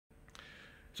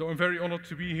So I'm very honored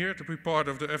to be here, to be part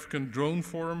of the African Drone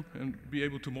Forum and be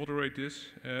able to moderate this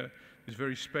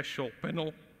very special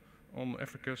panel on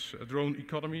Africa's drone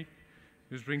economy.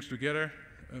 This brings together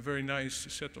a very nice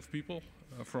set of people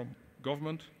from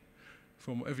government,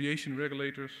 from aviation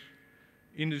regulators,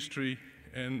 industry,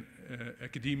 and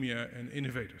academia and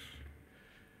innovators.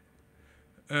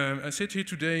 I sit here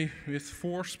today with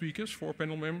four speakers, four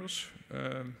panel members.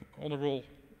 Honorable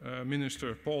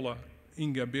Minister Paula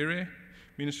Ingabire,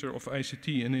 Minister of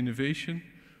ICT and Innovation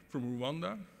from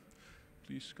Rwanda.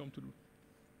 Please come to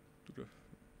the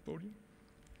podium.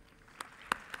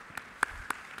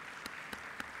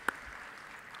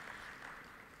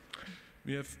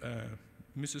 We have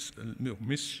Miss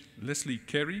Leslie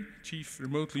Cary, Chief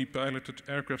Remotely Piloted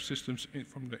Aircraft Systems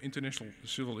from the International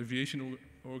Civil Aviation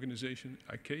Organization,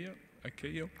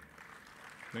 ICAO.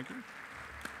 Thank you.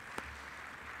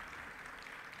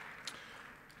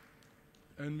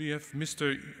 And we have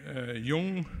Mr.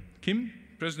 Yong Kim,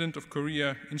 President of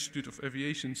Korea Institute of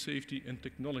Aviation Safety and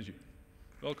Technology.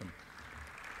 Welcome.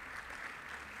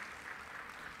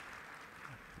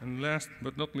 And last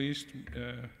but not least,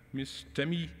 Ms.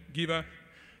 Temie Giwa,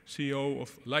 CEO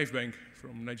of Lifebank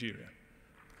from Nigeria.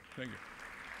 Thank you.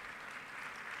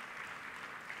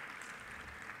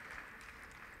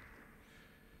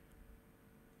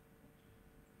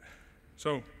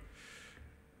 So,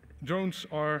 drones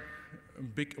are a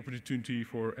big opportunity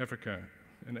for Africa.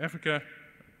 And Africa,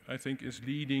 I think, is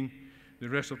leading the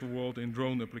rest of the world in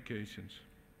drone applications.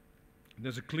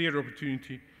 There's a clear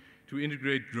opportunity to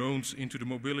integrate drones into the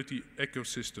mobility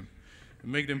ecosystem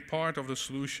and make them part of the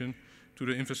solution to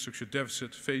the infrastructure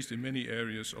deficit faced in many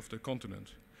areas of the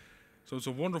continent. So it's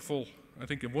a wonderful, I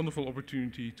think, a wonderful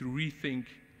opportunity to rethink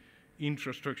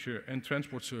infrastructure and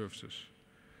transport services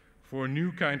for a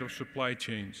new kind of supply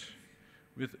chains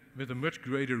with a much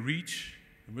greater reach,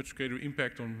 a much greater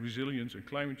impact on resilience and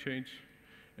climate change,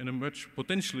 and a much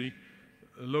potentially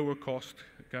lower cost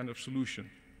kind of solution.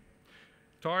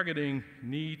 Targeting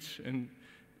needs and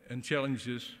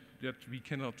challenges that we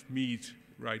cannot meet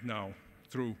right now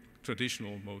through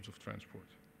traditional modes of transport.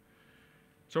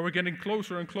 So we're getting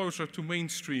closer and closer to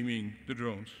mainstreaming the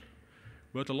drones,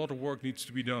 but a lot of work needs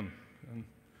to be done. And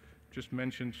just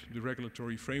mentioned the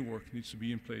regulatory framework needs to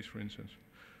be in place, for instance,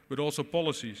 but also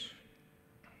policies,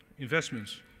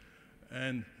 investments,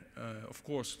 and of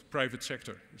course, the private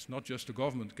sector. It's not just the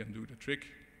government can do the trick.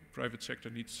 The private sector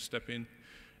needs to step in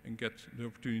and get the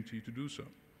opportunity to do so.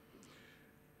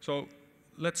 So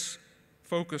let's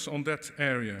focus on that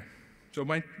area. So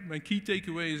my key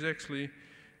takeaway is actually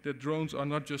that drones are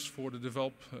not just for the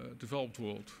developed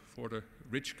world, for the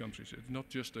rich countries. It's not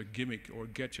just a gimmick or a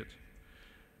gadget.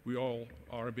 We all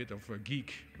are a bit of a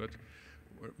geek, but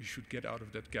we should get out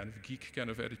of that kind of geek kind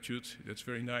of attitude. That's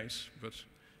very nice, but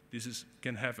this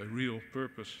can have a real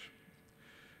purpose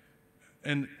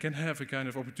and can have a kind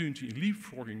of opportunity, a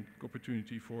leapfrogging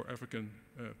opportunity for African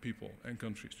people and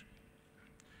countries.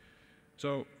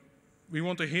 So we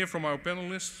want to hear from our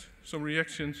panelists some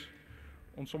reactions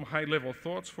on some high-level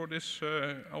thoughts for this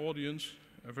audience,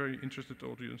 a very interested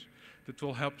audience, that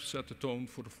will help set the tone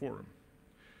for the forum.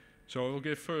 So I will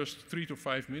give first 3 to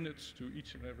 5 minutes to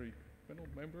each and every panel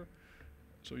member,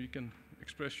 so you can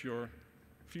express your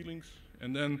feelings,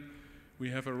 and then we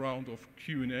have a round of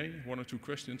Q&A, 1 or 2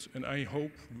 questions, and I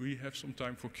hope we have some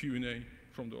time for Q&A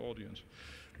from the audience.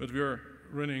 But we are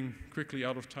running quickly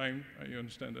out of time, I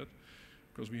understand that,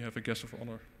 because we have a guest of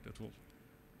honor that will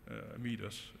meet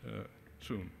us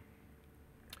soon.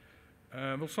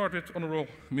 We'll start with Honorable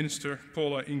Minister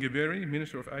Paula Ingabire,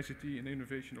 Minister of ICT and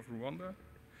Innovation of Rwanda.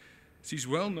 She's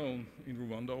well known in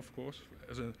Rwanda, of course,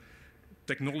 as a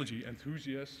technology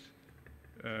enthusiast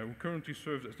who currently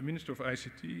serves as the Minister of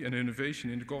ICT and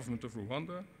Innovation in the government of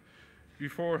Rwanda.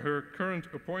 Before her current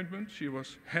appointment, she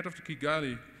was head of the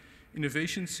Kigali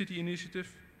Innovation City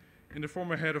Initiative and the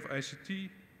former head of ICT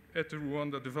at the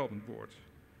Rwanda Development Board.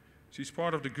 She's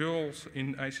part of the Girls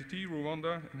in ICT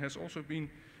Rwanda and has also been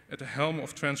at the helm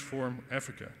of Transform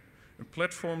Africa, a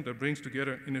platform that brings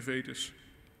together innovators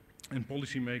and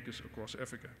policymakers across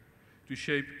Africa to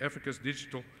shape Africa's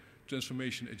digital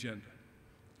transformation agenda.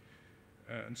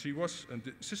 And she was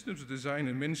a Systems Design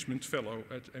and Management Fellow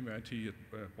at MIT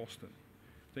at Boston.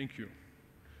 Thank you.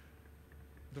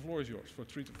 The floor is yours for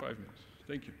 3 to 5 minutes.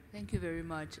 Thank you. Thank you very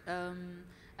much.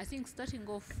 I think starting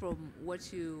off from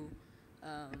what you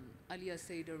earlier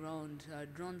said around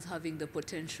drones having the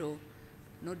potential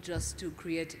not just to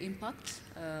create impact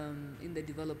in the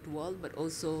developed world, but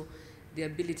also the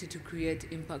ability to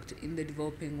create impact in the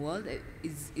developing world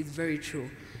is very true.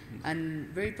 And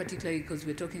very particularly because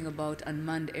we're talking about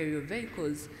unmanned aerial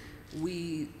vehicles,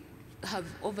 we have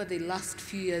over the last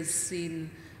few years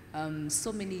seen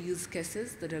so many use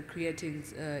cases that are creating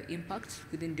impact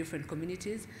within different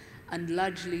communities, and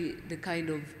largely the kind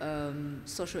of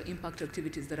social impact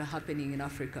activities that are happening in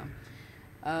Africa.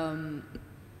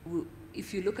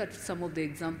 If you look at some of the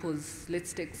examples,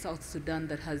 let's take South Sudan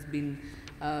that has been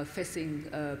facing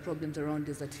problems around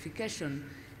desertification,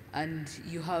 and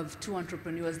you have two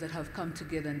entrepreneurs that have come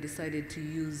together and decided to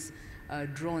use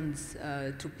drones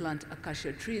to plant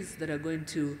acacia trees that are going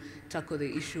to tackle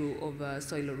the issue of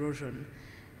soil erosion.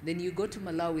 Then you go to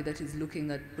Malawi that is looking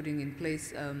at putting in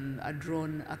place a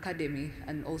drone academy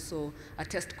and also a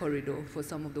test corridor for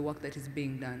some of the work that is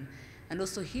being done. And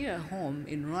also here at home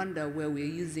in Rwanda, where we're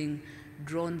using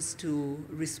drones to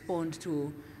respond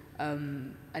to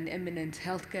an eminent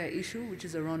healthcare issue, which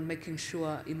is around making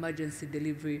sure emergency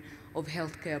delivery of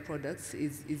healthcare products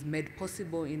is made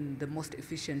possible in the most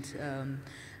efficient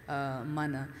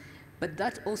manner. But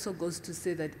that also goes to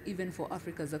say that even for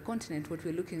Africa as a continent, what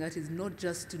we're looking at is not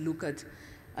just to look at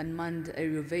unmanned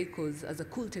aerial vehicles as a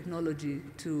cool technology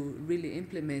to really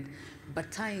implement,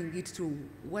 but tying it to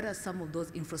what are some of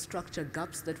those infrastructure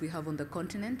gaps that we have on the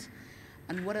continent,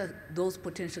 and what are those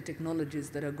potential technologies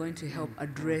that are going to help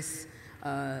address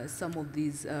some of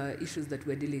these issues that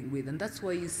we're dealing with. And that's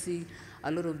why you see a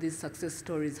lot of these success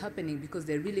stories happening, because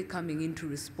they're really coming in to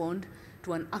respond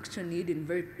to an actual need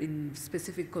in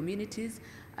specific communities,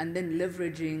 and then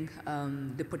leveraging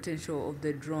the potential of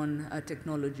the drone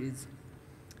technologies.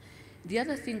 The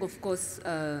other thing, of course,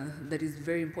 that is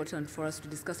very important for us to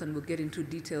discuss, and we'll get into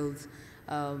details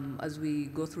as we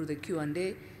go through the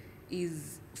Q&A,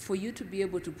 is for you to be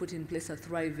able to put in place a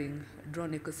thriving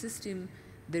drone ecosystem,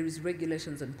 there is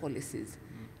regulations and policies.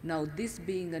 Now, this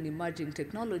being an emerging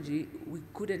technology, we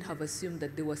couldn't have assumed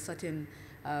that there was certain,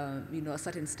 a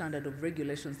certain standard of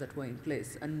regulations that were in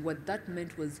place. And what that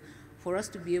meant was, for us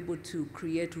to be able to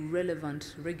create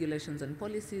relevant regulations and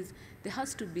policies, there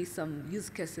has to be some use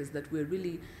cases that we're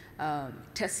really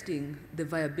testing the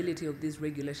viability of these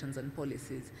regulations and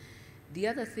policies. The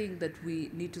other thing that we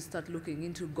need to start looking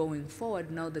into going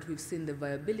forward, now that we've seen the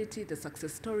viability, the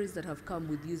success stories that have come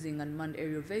with using unmanned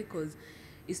aerial vehicles,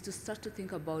 is to start to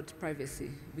think about privacy,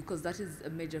 because that is a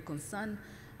major concern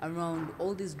around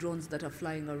all these drones that are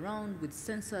flying around with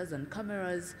sensors and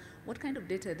cameras. What kind of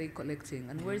data are they collecting,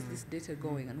 and where is this data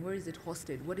going, and where is it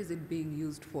hosted? What is it being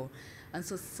used for? And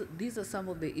so these are some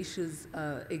of the issues,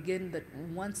 again, that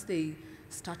once they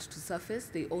start to surface,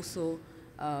 they also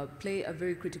play a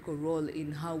very critical role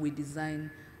in how we design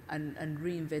and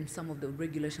reinvent some of the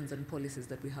regulations and policies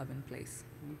that we have in place.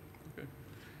 Okay,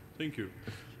 thank you.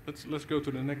 Let's go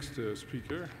to the next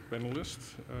speaker,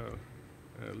 panelist,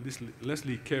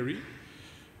 Leslie Cary.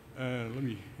 Let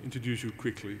me introduce you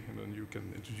quickly, and then you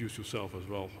can introduce yourself as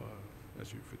well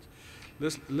as you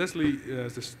fit. Leslie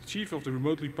is the chief of the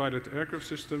remotely piloted aircraft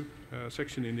system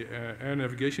section in the Air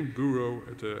Navigation Bureau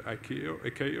at the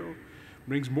ICAO.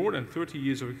 Brings more than 30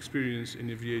 years of experience in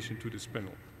aviation to this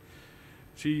panel.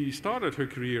 She started her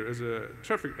career as a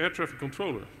air traffic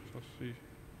controller, so she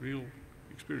real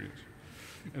experience.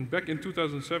 And back in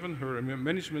 2007, her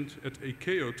management at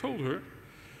ICAO told her,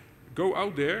 go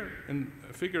out there and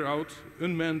figure out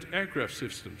unmanned aircraft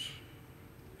systems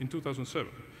in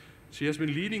 2007. She has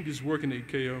been leading this work in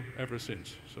ICAO ever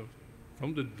since, so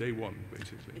from the day one,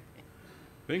 basically.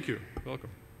 Thank you,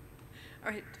 welcome. All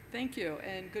right, thank you,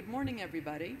 and good morning,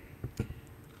 everybody.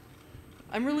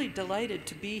 I'm really delighted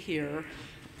to be here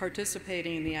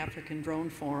participating in the African Drone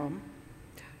Forum,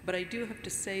 but I do have to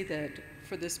say that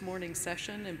for this morning's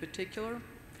session in particular,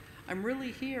 I'm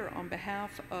really here on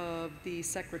behalf of the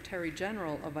Secretary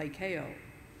General of ICAO,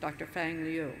 Dr. Fang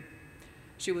Liu.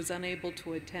 She was unable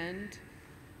to attend,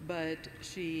 but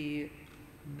she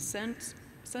sends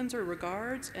her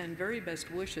regards and very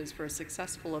best wishes for a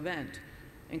successful event.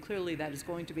 And clearly that is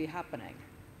going to be happening.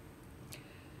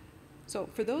 So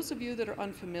for those of you that are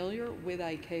unfamiliar with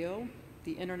ICAO,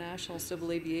 the International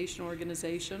Civil Aviation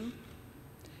Organization,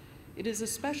 it is a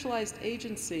specialized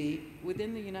agency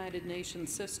within the United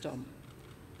Nations system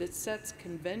that sets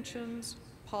conventions,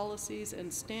 policies,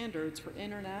 and standards for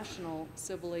international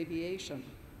civil aviation.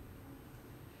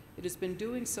 It has been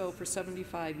doing so for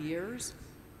 75 years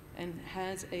and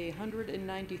has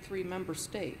 193 member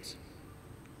states.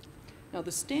 Now, the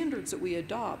standards that we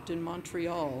adopt in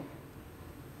Montreal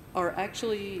are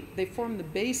actually, they form the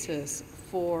basis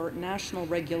for national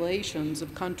regulations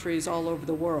of countries all over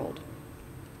the world.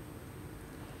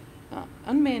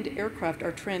 Unmanned aircraft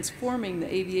are transforming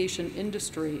the aviation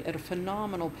industry at a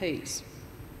phenomenal pace.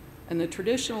 And the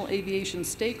traditional aviation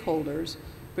stakeholders,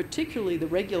 particularly the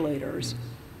regulators,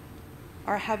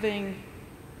 are having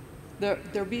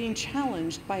they're being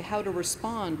challenged by how to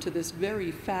respond to this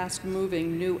very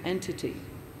fast-moving new entity.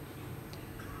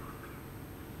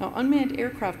 Now, unmanned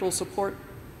aircraft will support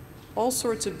all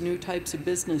sorts of new types of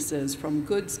businesses, from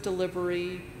goods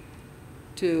delivery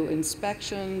to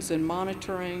inspections and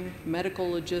monitoring, medical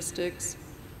logistics,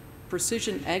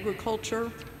 precision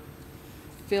agriculture,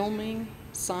 filming,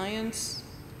 science,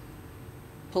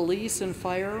 police and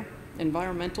fire,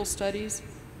 environmental studies.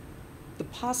 The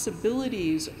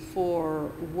possibilities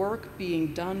for work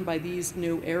being done by these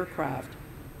new aircraft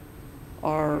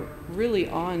are really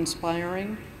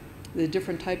awe-inspiring, the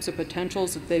different types of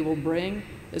potentials that they will bring,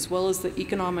 as well as the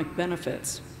economic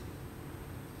benefits.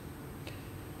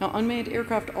 Now, unmanned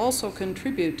aircraft also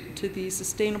contribute to the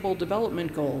Sustainable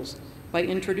Development Goals by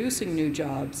introducing new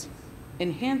jobs,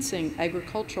 enhancing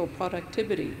agricultural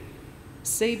productivity,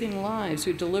 saving lives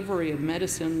through delivery of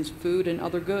medicines, food, and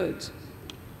other goods.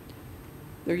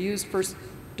 They're used for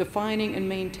defining and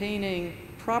maintaining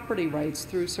property rights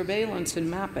through surveillance and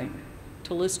mapping,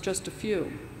 to list just a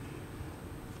few.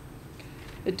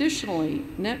 Additionally,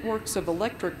 networks of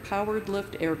electric-powered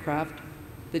lift aircraft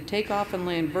that take off and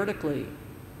land vertically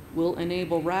will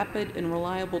enable rapid and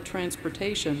reliable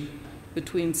transportation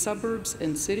between suburbs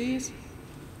and cities,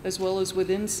 as well as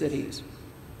within cities.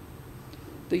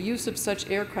 The use of such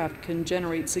aircraft can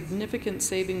generate significant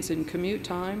savings in commute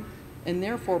time and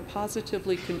therefore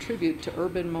positively contribute to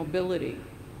urban mobility.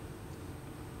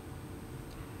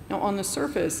 Now, on the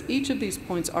surface, each of these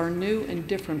points are new and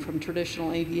different from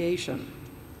traditional aviation.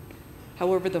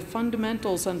 However, the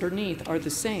fundamentals underneath are the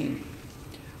same.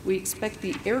 We expect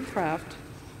the aircraft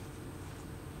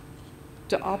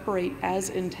to operate as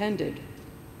intended.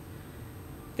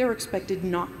 They're expected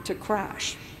not to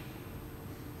crash.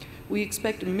 We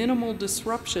expect minimal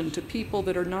disruption to people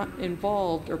that are not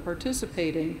involved or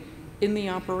participating in the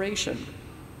operation.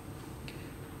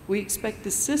 We expect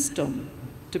the system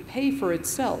to pay for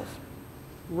itself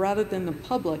rather than the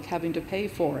public having to pay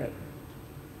for it.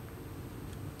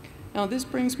 Now, this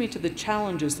brings me to the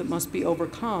challenges that must be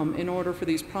overcome in order for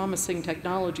these promising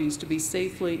technologies to be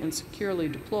safely and securely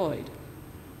deployed.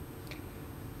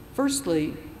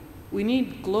 Firstly, we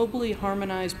need globally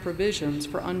harmonized provisions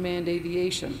for unmanned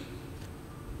aviation.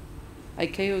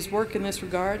 ICAO's work in this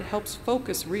regard helps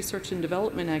focus research and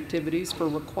development activities for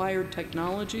required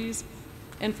technologies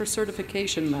and for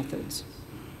certification methods.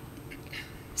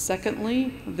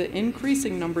 Secondly, the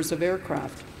increasing numbers of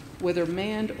aircraft, whether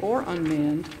manned or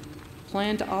unmanned,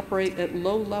 plan to operate at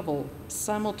low level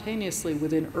simultaneously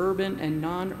within urban and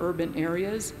non-urban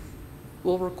areas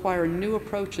will require new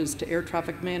approaches to air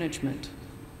traffic management.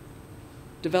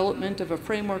 Development of a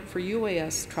framework for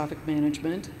UAS traffic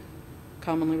management,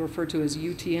 commonly referred to as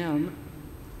UTM,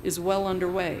 is well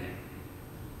underway.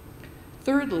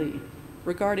 Thirdly,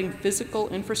 regarding physical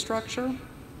infrastructure,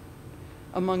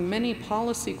 among many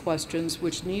policy questions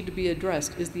which need to be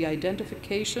addressed is the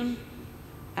identification,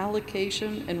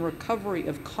 allocation, and recovery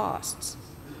of costs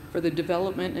for the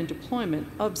development and deployment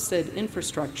of said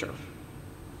infrastructure.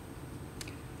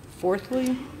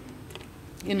 Fourthly,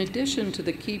 in addition to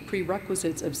the key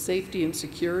prerequisites of safety and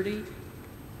security,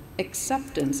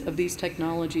 acceptance of these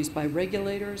technologies by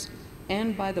regulators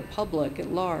and by the public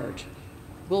at large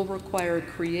will require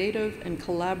creative and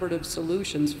collaborative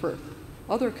solutions for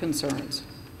other concerns,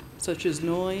 such as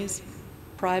noise,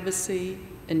 privacy,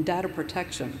 and data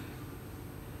protection,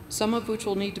 some of which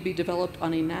will need to be developed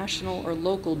on a national or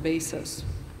local basis.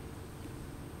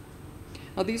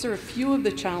 Now, these are a few of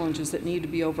the challenges that need to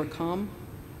be overcome.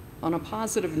 On a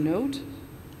positive note,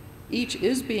 each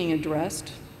is being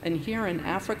addressed, and here in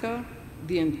Africa,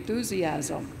 the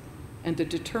enthusiasm and the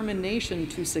determination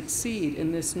to succeed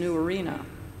in this new arena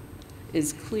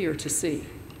is clear to see.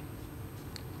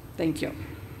 Thank you.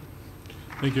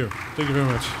 Thank you. Thank you very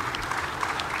much.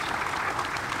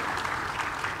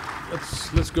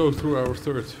 Let's go through our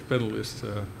third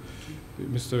panelist,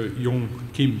 Mr. Yong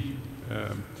Kim.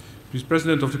 He's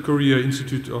president of the Korea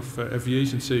Institute of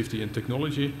Aviation Safety and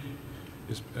Technology.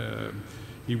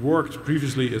 He worked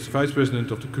previously as vice president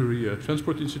of the Korea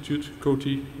Transport Institute,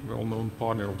 COTI, well-known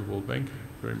partner of the World Bank,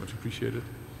 very much appreciated.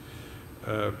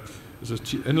 As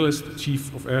an analyst,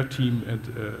 chief of air team at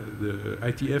the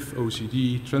ITF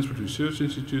OCD Transport Research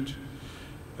Institute.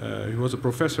 He was a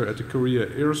professor at the Korea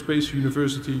Aerospace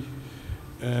University,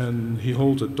 and he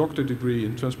holds a doctorate degree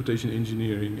in transportation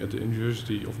engineering at the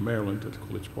University of Maryland at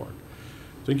College Park.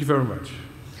 Thank you very much.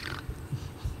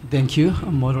 Thank you,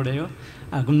 moderator.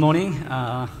 Good morning,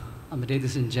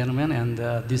 ladies and gentlemen,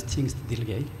 and distinguished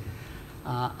delegate.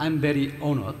 I'm very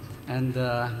honored and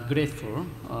grateful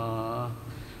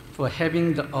for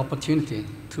having the opportunity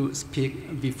to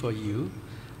speak before you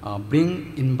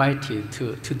being invited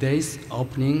to today's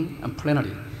opening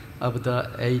plenary of the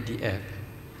ADF.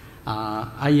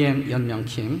 I am Yeon-myung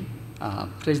Kim,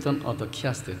 President of the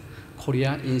KIAST,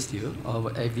 Korea Institute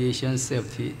of Aviation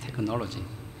Safety Technology.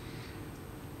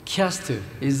 KIAST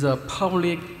is a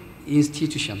public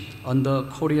institution under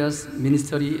Korea's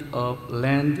Ministry of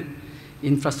Land,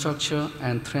 Infrastructure,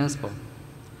 and Transport.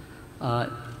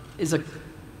 KIAST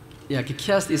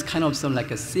is kind of like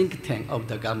a think tank of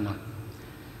the government.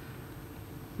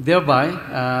 Thereby,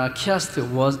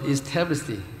 KIAST was established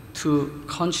to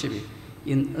contribute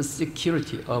in the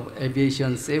security of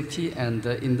aviation safety and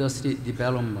industry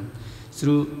development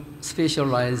through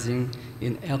specializing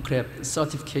in aircraft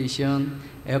certification,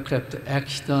 aircraft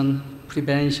accident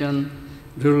prevention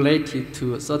related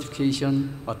to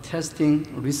certification, testing,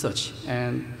 research,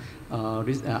 and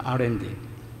R&D.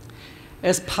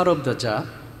 As part of the job,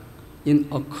 in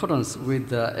accordance with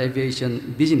the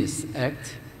Aviation Business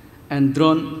Act and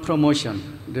drone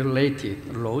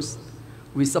promotion-related laws,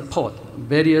 we support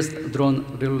various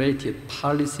drone-related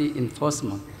policy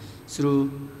enforcement through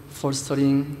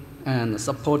fostering and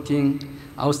supporting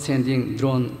outstanding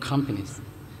drone companies,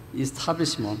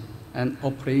 establishment and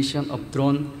operation of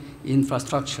drone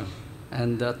infrastructure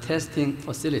and testing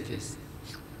facilities,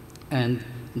 and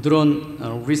drone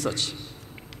research.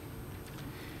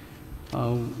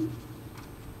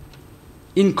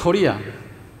 In Korea,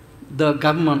 the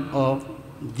government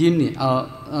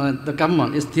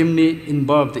is deeply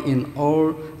involved in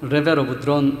all levels of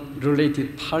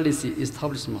drone-related policy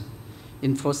establishment,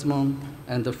 enforcement,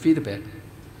 and feedback.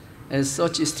 As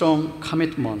such a strong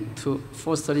commitment to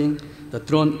fostering the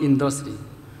drone industry,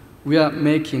 we are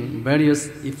making various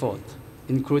efforts,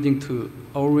 including to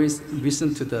always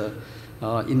listen to the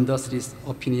industry's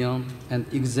opinion and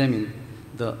examine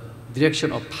the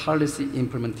direction of policy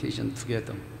implementation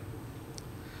together.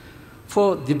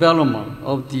 For development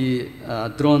of the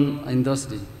drone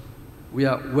industry, we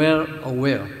are well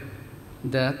aware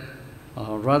that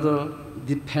rather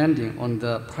depending on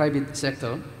the private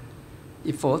sector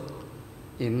effort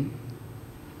in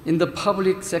the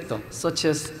public sector, such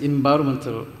as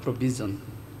environmental provision,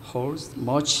 holds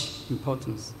much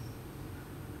importance.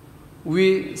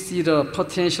 We see the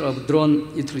potential of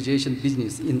drone utilization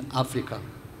business in Africa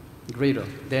greater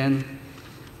than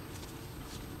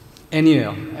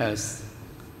anywhere else.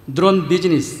 Drone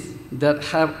business that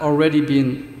have already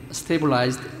been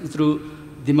stabilized through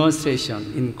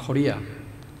demonstration in Korea,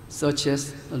 such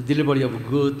as delivery of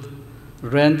goods,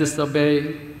 land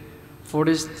survey,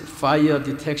 forest fire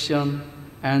detection,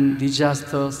 and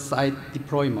disaster site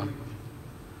deployment,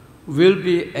 will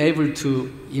be able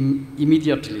to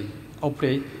immediately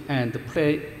operate and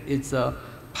play its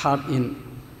part in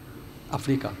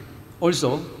Africa.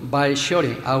 Also, by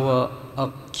sharing our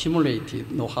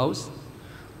accumulated know-how,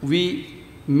 we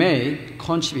may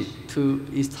contribute to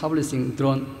establishing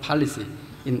drone policy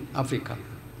in Africa.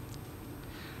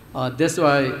 That's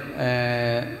why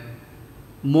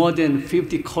more than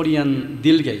 50 Korean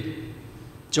delegates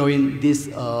joined this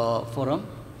forum,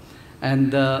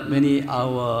 and many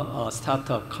our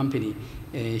startup company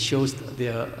shows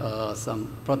their some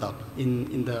product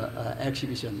in the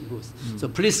exhibition booth. So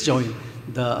please join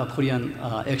the Korean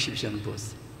exhibition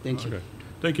booth. Thank you.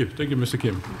 Okay. Thank you, Mr.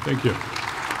 Kim. Thank you.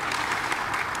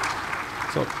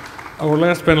 So our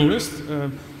last panelist,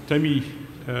 Temie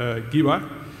Giwa,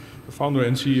 the founder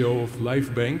and CEO of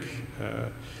Lifebank.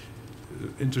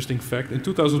 Interesting fact, in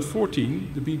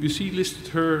 2014, the BBC listed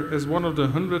her as one of the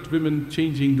 100 women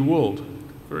changing the world.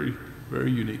 Very,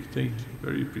 very unique thing,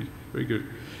 very good.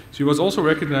 She was also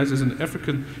recognized as an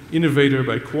African innovator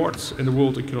by Quartz and the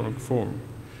World Economic Forum.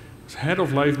 As head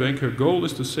of Lifebank, her goal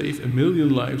is to save 1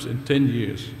 million lives in 10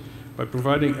 years by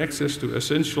providing access to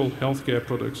essential healthcare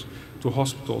products to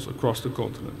hospitals across the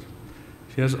continent.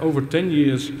 She has over 10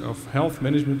 years of health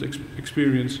management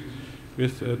experience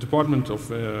with Department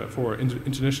for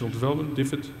International Development,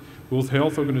 DFID, World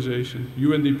Health Organization,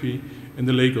 UNDP, and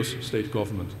the Lagos state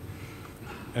government.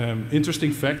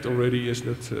 Interesting fact already is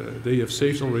that they have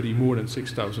saved already more than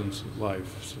 6,000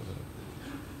 lives.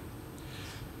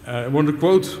 I want to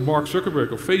quote Mark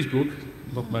Zuckerberg of Facebook,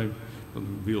 not a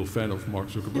real fan of Mark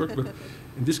Zuckerberg, but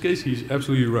in this case he's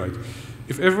absolutely right.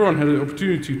 If everyone had an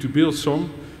opportunity to build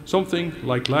something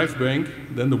like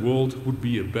Lifebank, then the world would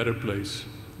be a better place.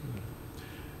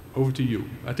 Over to you.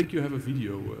 I think you have a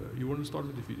video. You want to start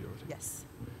with the video? I think. Yes.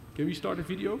 Can we start a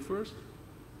video first?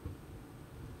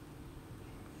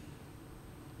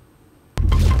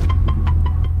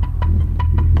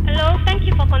 Hello, thank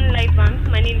you for calling Lifebank.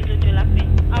 My name is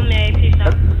Ojolape. How may I please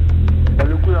help?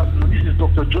 Hello, good afternoon. This is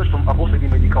Dr. George from Abosegi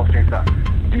Medical Center.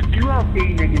 If you have A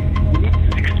negative, you need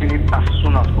to explain it as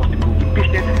soon as possible. The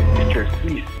patient is distressed,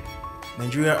 please.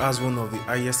 Nigeria has one of the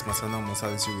highest maternal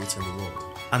mortality rates in the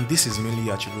world, and this is mainly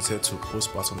attributed to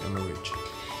postpartum hemorrhage.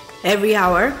 Every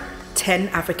hour, 10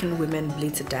 African women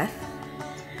bleed to death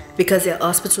because their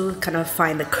hospital cannot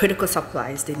find the critical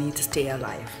supplies they need to stay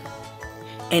alive.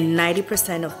 And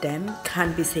 90% of them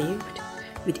can be saved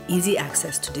with easy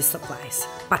access to these supplies,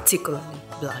 particularly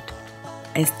blood.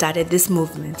 And started this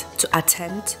movement to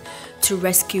attempt to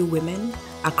rescue women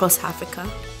across Africa.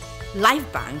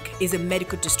 Lifebank is a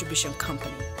medical distribution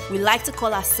company. We like to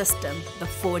call our system the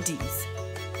 4 Ds: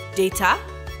 data,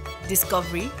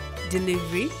 discovery,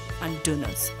 delivery, and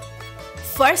donors.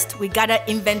 First, we gather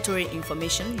inventory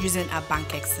information using our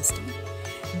BankX system.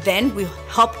 Then we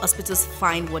help hospitals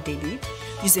find what they need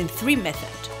using 3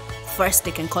 methods. First,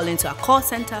 they can call into our call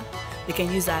center, they can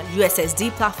use our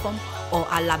USSD platform, or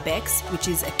our LabX, which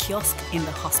is a kiosk in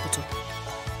the hospital.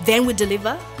 Then we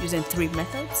deliver using 3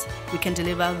 methods. We can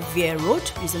deliver via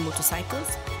road using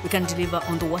motorcycles, we can deliver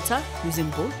on the water using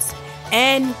boats,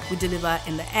 and we deliver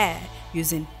in the air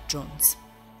using drones.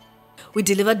 We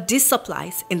deliver these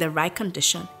supplies in the right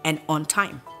condition and on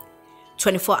time,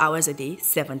 24 hours a day,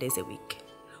 7 days a week.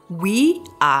 We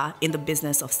are in the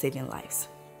business of saving lives.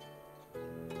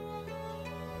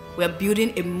 We are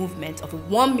building a movement of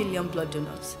 1 million blood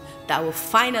donors that will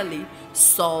finally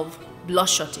solve blood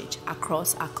shortage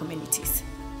across our communities.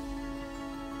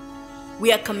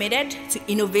 We are committed to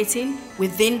innovating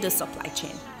within the supply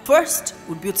chain. First,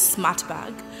 we built Smart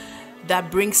Bag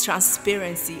that brings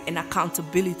transparency and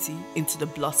accountability into the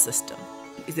blood system.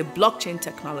 It's a blockchain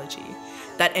technology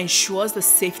that ensures the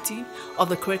safety of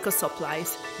the critical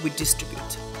supplies we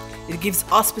distribute. It gives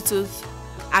hospitals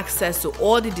access to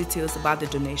all the details about the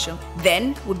donation.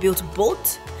 Then we built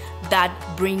Bolt that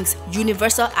brings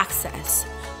universal access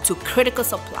to critical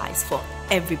supplies for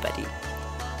everybody.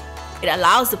 It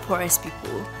allows the poorest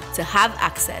people to have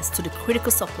access to the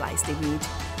critical supplies they need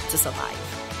to survive.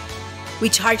 We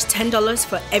charge $10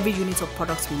 for every unit of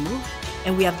products we move,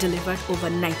 and we have delivered over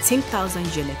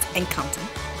 19,000 units and counting.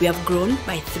 We have grown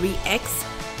by 3x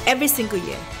every single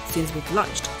year since we've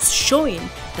launched, showing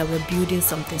that we're building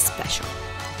something special.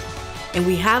 And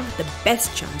we have the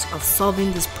best chance of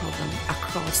solving this problem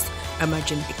across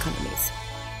emerging economies.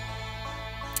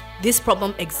 This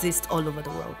problem exists all over the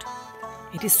world.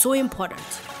 It is so important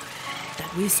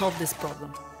that we solve this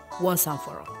problem once and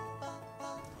for all.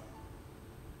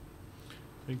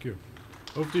 Thank you.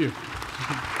 Over to you.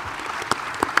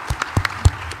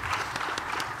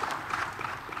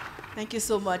 Thank you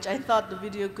so much. I thought the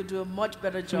video could do a much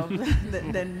better job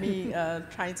than me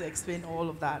trying to explain all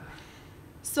of that.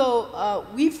 So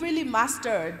we've really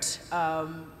mastered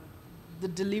the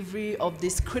delivery of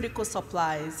these critical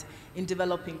supplies in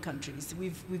developing countries.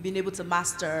 We've been able to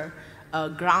master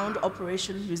ground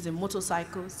operation using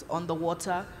motorcycles, on the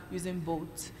water using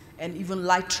boats, and even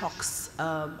light trucks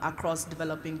across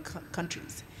developing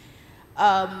countries.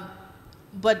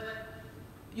 But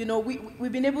you know,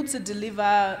 we've been able to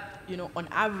deliver, you know, on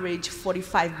average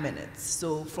 45 minutes.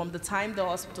 So from the time the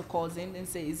hospital calls in and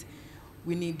says,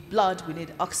 we need blood, we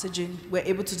need oxygen, we're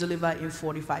able to deliver in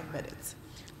 45 minutes.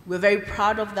 We're very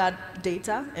proud of that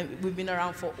data, and we've been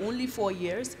around for only 4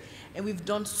 years, and we've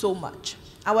done so much.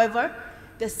 However,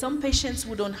 there's some patients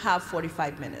who don't have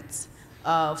 45 minutes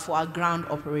for our ground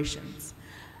operations.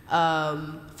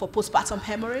 For postpartum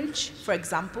hemorrhage, for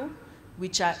example,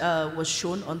 which was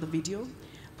shown on the video,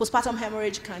 postpartum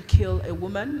hemorrhage can kill a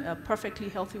woman, a perfectly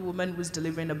healthy woman who's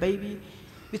delivering a baby,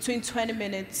 between 20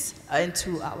 minutes and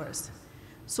 2 hours.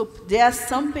 So there are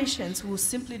some patients who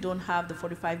simply don't have the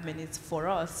 45 minutes. For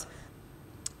us,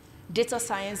 data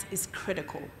science is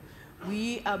critical.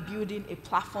 We are building a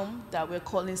platform that we're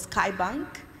calling Skybank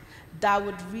that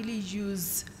would really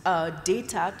use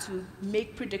data to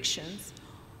make predictions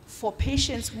for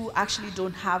patients who actually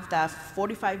don't have that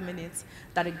 45 minutes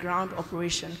that a ground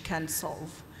operation can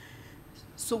solve.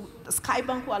 So the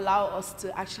Skybank will allow us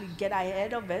to actually get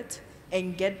ahead of it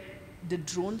and get the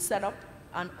drone set up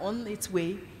and on its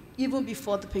way even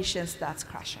before the patient starts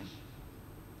crashing.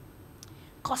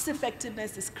 Cost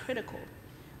effectiveness is critical.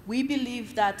 We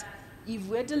believe that if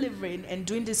we're delivering and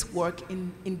doing this work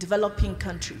in developing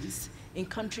countries, in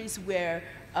countries where,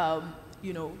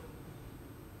 you know,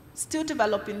 still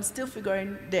developing, still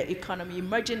figuring their economy,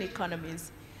 emerging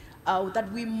economies, that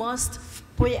we must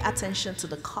pay attention to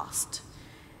the cost.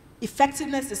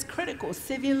 Effectiveness is critical.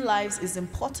 Saving lives is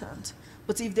important.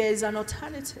 But if there is an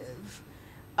alternative,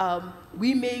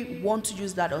 we may want to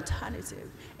use that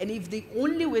alternative. And if the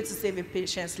only way to save a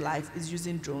patient's life is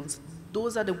using drones,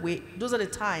 those are the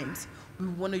times we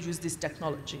want to use this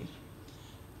technology.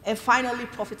 And finally,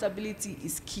 profitability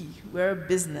is key. We're a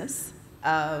business.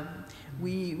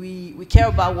 We care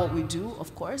about what we do,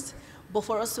 of course, but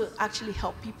for us to actually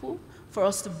help people, for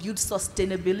us to build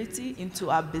sustainability into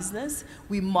our business,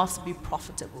 we must be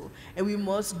profitable. And we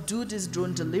must do this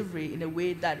drone delivery in a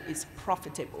way that is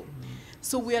profitable.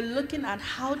 So we are looking at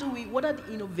what are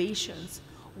the innovations?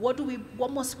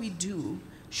 What must we do?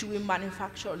 Should we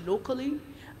manufacture locally?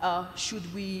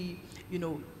 Should we,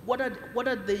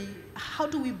 how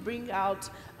do we bring out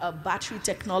battery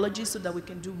technology so that we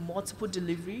can do multiple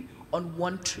delivery on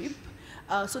one trip?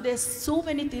 So there's so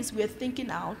many things we are thinking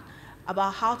out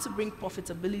about how to bring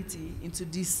profitability into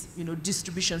this,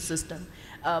 distribution system,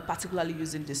 particularly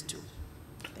using this tool.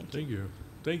 Thank you. Thank you.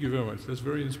 Thank you very much. That's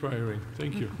very inspiring.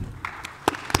 Thank you.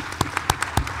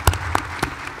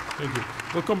 Thank you.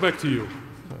 We'll come back to you.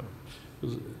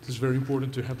 It is very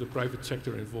important to have the private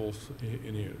sector involved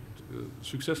in here.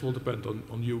 Success will depend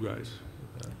on you guys.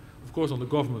 Of course, on the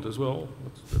government as well.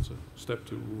 That's a step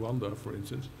to Rwanda, for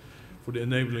instance, for the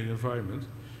enabling environment.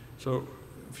 So,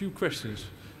 a few questions.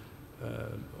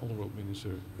 Honorable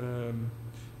Minister.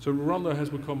 So Rwanda has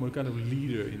become a kind of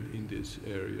leader in this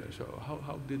area. So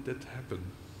how did that happen?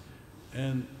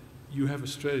 And you have a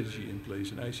strategy in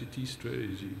place, an ICT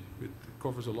strategy, that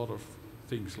covers a lot of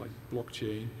things like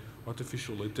blockchain,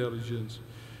 artificial intelligence,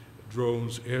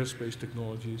 drones, airspace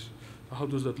technologies. So how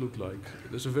does that look like?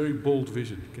 There's a very bold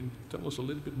vision. Can you tell us a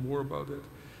little bit more about that?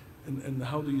 And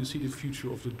how do you see the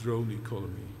future of the drone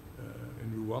economy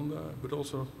in Rwanda, but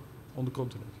also on the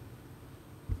continent?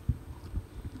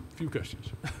 Few questions.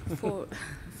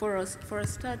 For a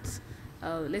start,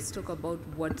 let's talk about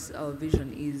what our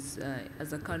vision is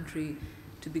as a country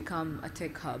to become a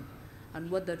tech hub.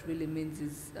 And what that really means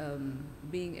is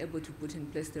being able to put in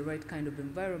place the right kind of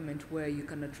environment where you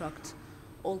can attract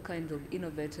all kinds of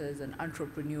innovators and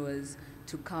entrepreneurs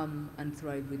to come and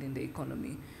thrive within the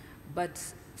economy.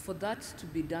 But for that to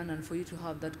be done and for you to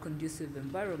have that conducive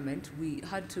environment, we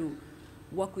had to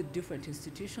work with different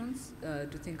institutions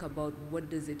to think about what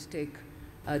does it take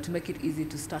to make it easy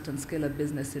to start and scale a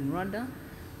business in Rwanda.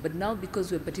 But now,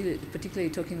 because we're particularly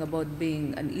talking about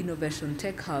being an innovation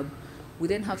tech hub, we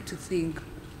then have to think,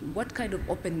 what kind of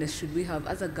openness should we have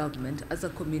as a government, as a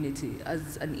community,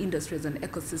 as an industry, as an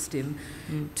ecosystem,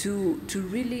 to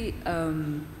really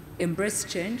embrace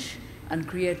change and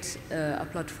create a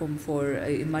platform for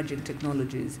emerging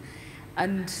technologies.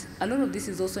 And a lot of this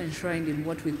is also enshrined in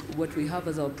what we have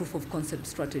as our proof of concept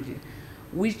strategy,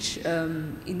 which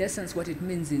in essence what it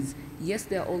means is, yes,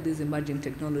 there are all these emerging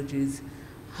technologies.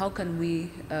 How can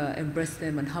we embrace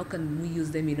them, and how can we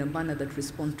use them in a manner that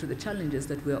responds to the challenges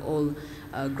that we're all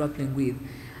grappling with?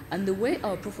 And the way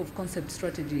our proof of concept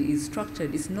strategy is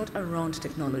structured is not around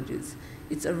technologies.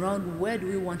 It's around where do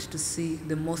we want to see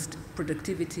the most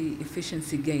productivity,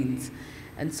 efficiency gains.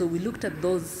 And so we looked at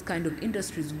those kind of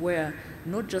industries where,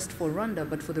 not just for Rwanda,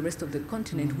 but for the rest of the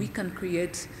continent, we can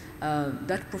create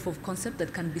that proof of concept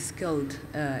that can be scaled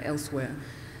elsewhere.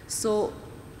 So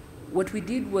what we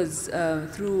did was,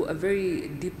 through a very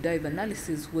deep dive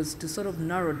analysis, was to sort of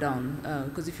narrow down,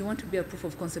 because if you want to be a proof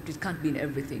of concept, it can't be in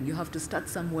everything. You have to start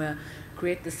somewhere,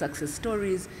 create the success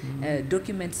stories,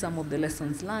 document some of the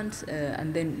lessons learned,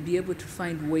 and then be able to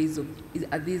find ways of,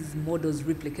 are these models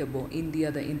replicable in the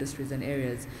other industries and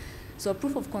areas. So a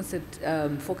proof of concept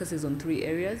focuses on 3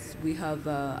 areas. We have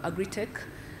agri-tech,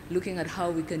 looking at how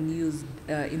we can use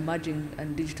emerging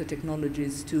and digital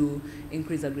technologies to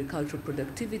increase agricultural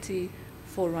productivity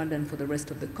for Rwanda and for the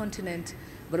rest of the continent,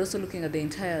 but also looking at the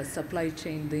entire supply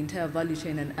chain, the entire value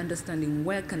chain, and understanding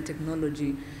where can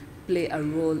technology play a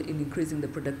role in increasing the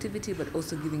productivity, but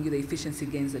also giving you the efficiency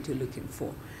gains that you're looking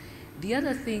for. The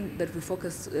other thing that we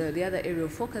focus, the other area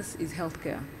of focus is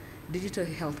healthcare, digital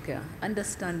healthcare,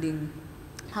 understanding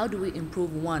how do we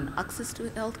improve, one, access to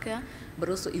healthcare, but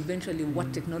also eventually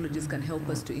what technologies can help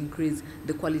us to increase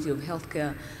the quality of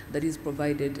healthcare that is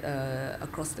provided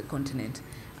across the continent.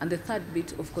 And the third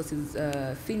bit, of course, is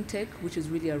fintech, which is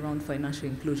really around financial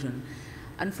inclusion.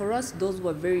 And for us, those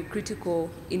were very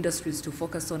critical industries to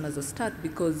focus on as a start,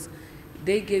 because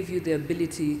they gave you the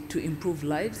ability to improve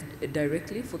lives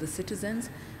directly for the citizens,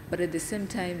 but at the same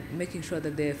time making sure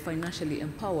that they're financially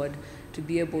empowered to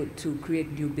be able to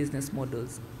create new business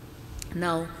models.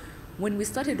 Now, when we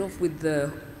started off with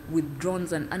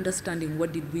drones and understanding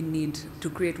what did we need to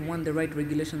create, one, the right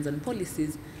regulations and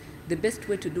policies, the best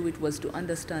way to do it was to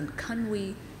understand, can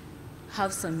we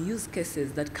have some use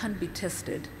cases that can be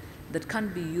tested, that can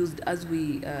be used as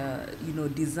we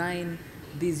design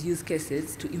these use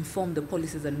cases to inform the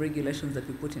policies and regulations that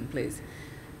we put in place.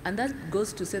 And that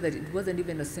goes to say that it wasn't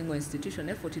even a single institution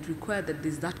effort. It required that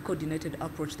there's that coordinated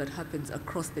approach that happens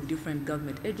across the different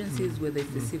government agencies, whether it's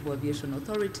the Civil Aviation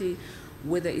Authority,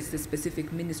 whether it's the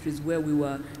specific ministries where we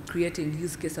were creating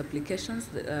use case applications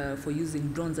for using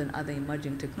drones and other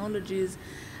emerging technologies,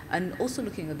 and also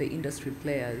looking at the industry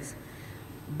players.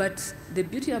 But the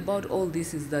beauty about all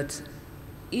this is that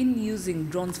in using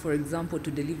drones, for example,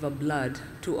 to deliver blood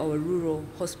to our rural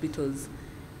hospitals,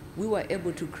 we were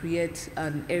able to create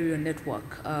an area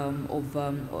network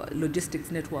logistics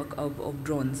network of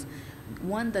drones,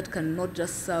 one that can not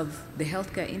just serve the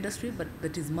healthcare industry, but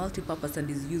that is multi-purpose and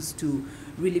is used to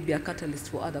really be a catalyst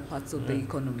for other parts of the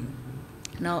economy.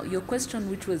 Now, your question,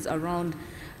 which was around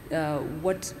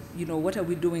what are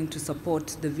we doing to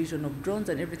support the vision of drones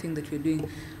and everything that we're doing,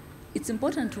 it's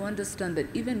important to understand that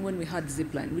even when we had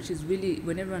Zipline, which is really,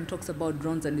 when everyone talks about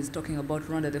drones and is talking about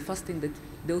Rwanda, the first thing that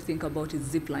they'll think about is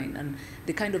Zipline and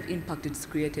the kind of impact it's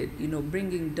created,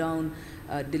 bringing down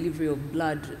delivery of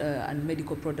blood and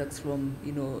medical products from,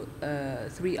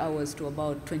 3 hours to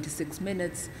about 26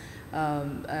 minutes.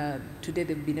 Today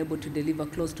they've been able to deliver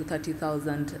close to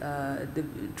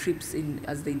 30,000 trips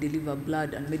as they deliver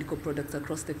blood and medical products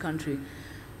across the country.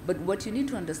 But what you need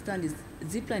to understand is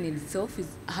Zipline in itself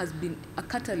has been a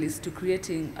catalyst to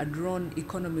creating a drone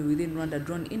economy within Rwanda,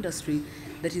 drone industry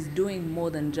that is doing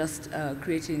more than just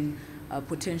creating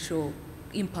potential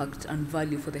impact and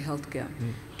value for the healthcare.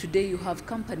 Today you have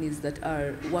companies that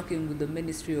are working with the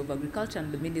Ministry of Agriculture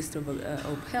and the Ministry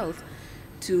of Health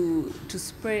to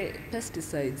spray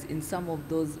pesticides in some of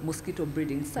those mosquito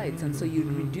breeding sites, and so you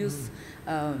reduce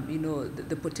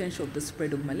the potential of the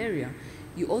spread of malaria.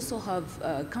 You also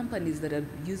have companies that are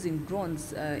using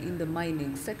drones in the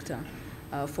mining sector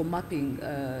for mapping.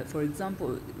 For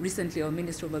example, recently our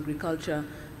Minister of Agriculture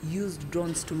used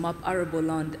drones to map arable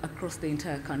land across the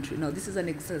entire country. Now, this is an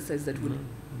exercise that would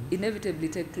inevitably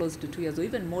take close to 2 years or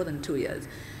even more than 2 years.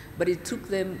 But it took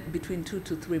them between 2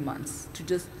 to 3 months to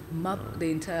just map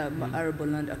the entire arable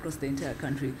land across the entire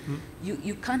country.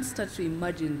 You can't start to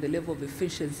imagine the level of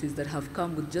efficiencies that have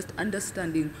come with just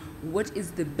understanding what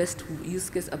is the best use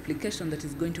case application that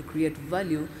is going to create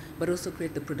value, but also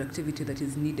create the productivity that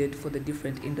is needed for the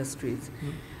different industries.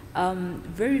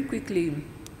 Very quickly,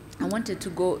 I wanted to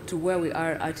go to where we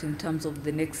are at in terms of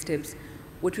the next steps.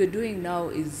 What we're doing now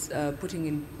is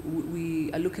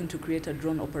we are looking to create a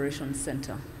drone operations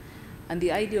center. And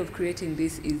the idea of creating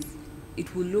this is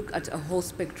it will look at a whole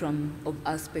spectrum of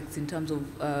aspects in terms of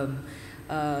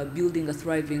building a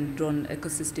thriving drone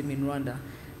ecosystem in Rwanda,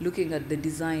 looking at the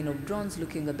design of drones,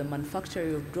 looking at the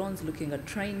manufacturing of drones, looking at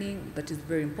training. That is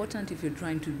very important if you're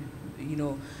trying to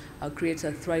create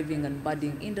a thriving and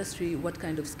budding industry. What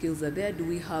kind of skills are there? Do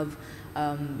we have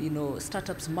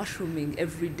startups mushrooming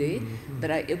every day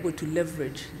that are able to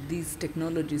leverage these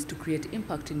technologies to create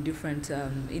impact in different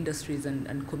industries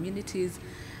and communities,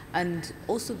 and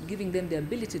also giving them the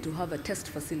ability to have a test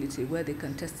facility where they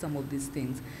can test some of these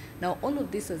things. Now, all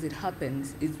of this as it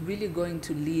happens is really going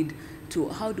to lead to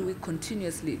how do we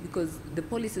continuously, because the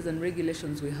policies and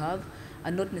regulations we have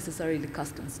are not necessarily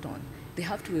cast in stone. They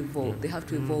have to evolve. They have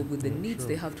to evolve with the needs.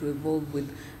 They have to evolve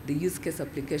with the use case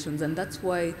applications. And that's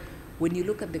why when you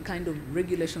look at the kind of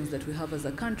regulations that we have as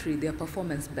a country, they are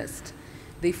performance-based.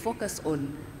 They focus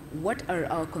on what are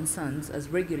our concerns as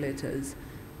regulators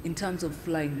in terms of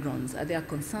flying drones. Are there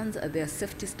concerns? Are there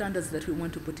safety standards that we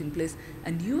want to put in place?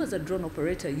 And you as a drone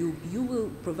operator, you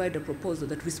will provide a proposal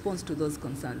that responds to those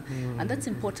concerns. And that's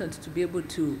important to be able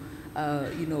to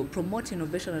promote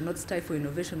innovation and not stifle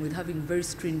innovation with having very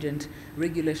stringent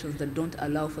regulations that don't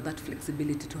allow for that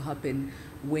flexibility to happen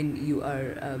when you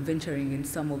are venturing in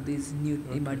some of these new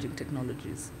emerging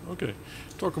technologies. Okay,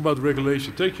 talk about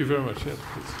regulation. Thank you very much. Yes,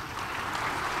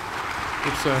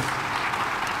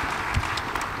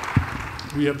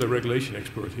 we have the regulation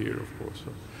expert here, of course.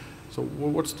 So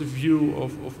what's the view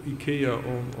of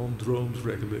ICAO on drones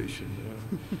regulation,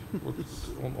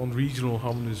 on regional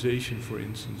harmonization, for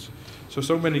instance?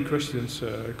 So many questions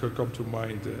could come to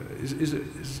mind. Is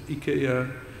ICAO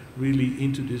really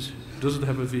into this? Does it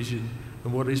have a vision?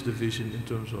 And what is the vision in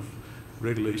terms of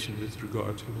regulation with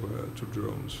regard to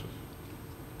drones?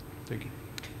 Thank you.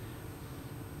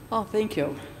 Oh, thank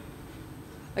you.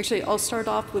 Actually, I'll start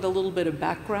off with a little bit of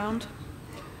background.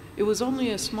 It was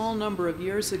only a small number of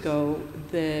years ago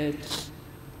that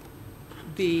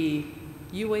the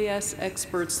UAS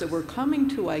experts that were coming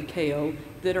to ICAO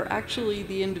that are actually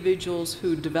the individuals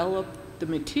who develop the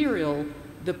material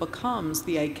that becomes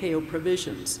the ICAO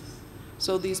provisions.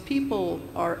 So these people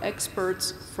are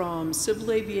experts from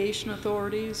civil aviation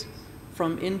authorities,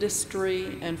 from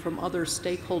industry, and from other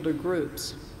stakeholder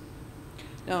groups.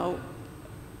 Now,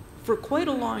 For quite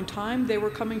a long time, they were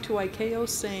coming to ICAO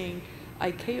saying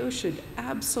ICAO should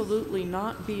absolutely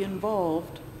not be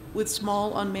involved with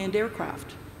small unmanned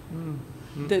aircraft.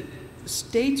 That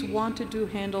states wanted to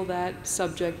handle that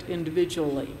subject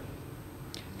individually.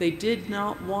 They did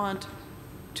not want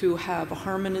to have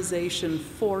harmonization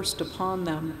forced upon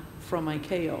them from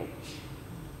ICAO.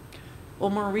 Well,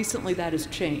 more recently that has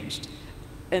changed.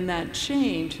 And that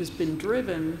change has been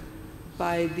driven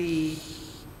by the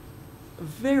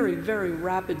very, very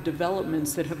rapid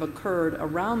developments that have occurred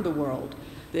around the world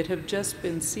that have just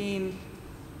been seen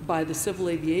by the civil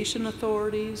aviation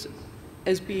authorities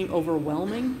as being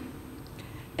overwhelming,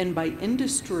 and by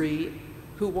industry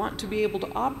who want to be able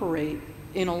to operate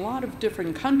in a lot of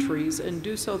different countries and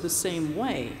do so the same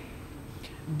way.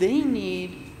 They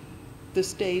need the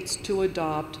states to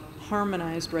adopt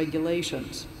harmonized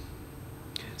regulations.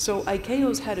 So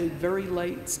ICAO's had a very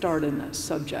late start in this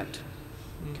subject.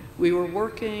 We were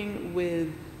working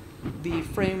with the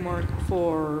framework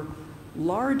for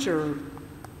larger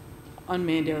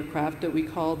unmanned aircraft that we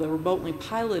call the remotely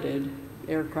piloted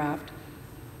aircraft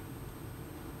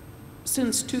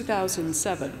since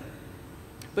 2007.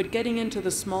 But getting into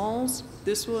the smalls,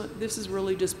 this has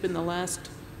really just been the last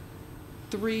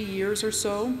 3 years or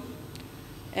so.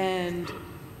 And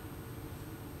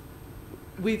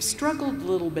we've struggled a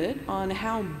little bit on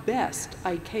how best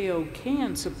ICAO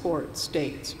can support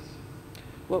states.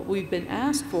 What we've been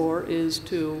asked for is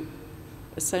to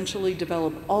essentially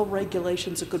develop all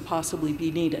regulations that could possibly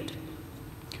be needed.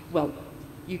 Well,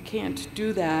 you can't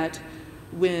do that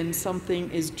when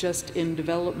something is just in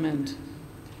development.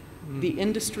 The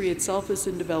industry itself is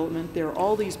in development. There are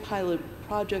all these pilot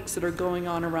projects that are going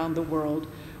on around the world.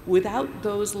 Without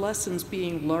those lessons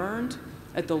being learned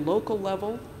at the local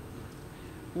level,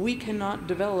 we cannot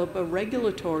develop a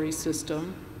regulatory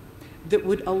system that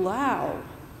would allow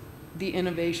the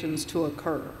innovations to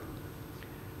occur.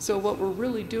 So what we're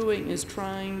really doing is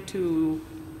trying to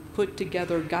put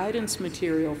together guidance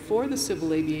material for the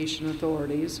civil aviation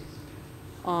authorities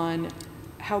on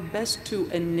how best to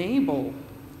enable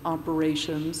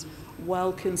operations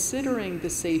while considering the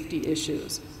safety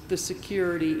issues, the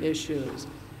security issues,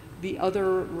 the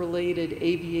other related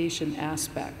aviation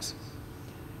aspects.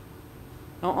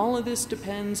 Now, all of this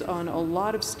depends on a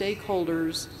lot of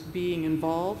stakeholders being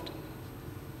involved.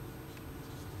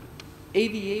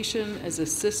 Aviation as a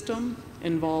system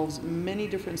involves many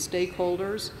different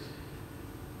stakeholders.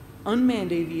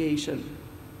 Unmanned aviation,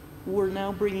 we're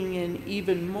now bringing in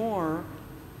even more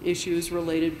issues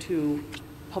related to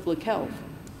public health.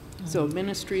 So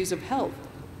ministries of health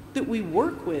that we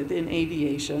work with in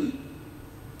aviation,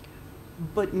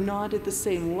 but not at the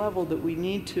same level that we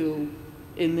need to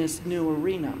in this new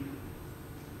arena.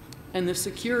 And the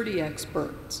security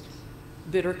experts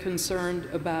that are concerned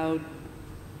about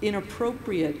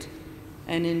inappropriate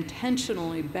and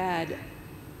intentionally bad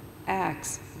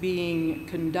acts being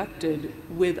conducted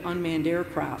with unmanned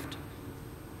aircraft.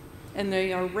 And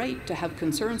they are right to have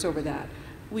concerns over that.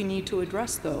 We need to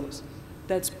address those.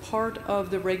 That's part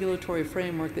of the regulatory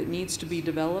framework that needs to be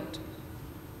developed.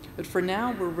 But for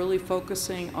now, we're really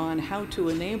focusing on how to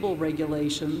enable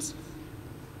regulations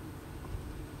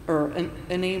or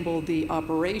enable the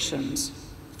operations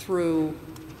through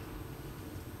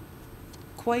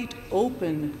quite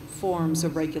open forms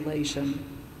of regulation.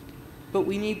 But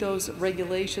we need those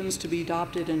regulations to be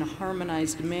adopted in a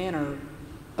harmonized manner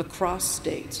across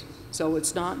states. So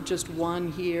it's not just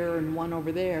one here and one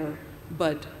over there,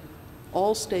 but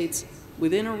all states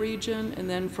within a region and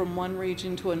then from one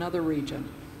region to another region.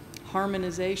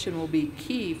 Harmonization will be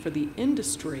key for the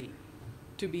industry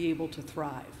to be able to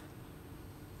thrive.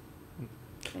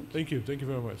 Thank you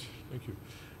very much. Thank you.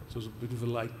 So it's a bit of a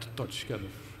light touch kind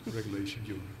of regulation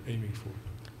you're aiming for.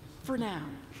 For now.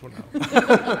 For now.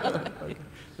 Okay.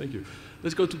 Thank you.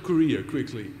 Let's go to Korea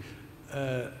quickly.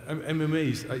 I'm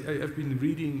amazed. I've been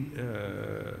reading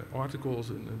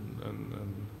articles and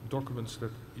documents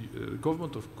that the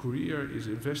government of Korea is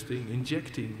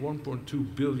injecting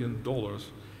 $1.2 billion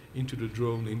into the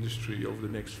drone industry over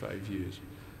the next 5 years.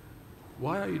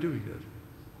 Why are you doing that?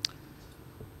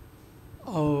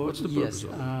 Oh, what's the purpose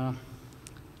of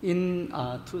it? In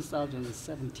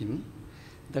 2017,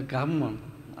 the government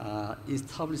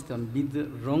established a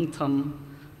mid-long-term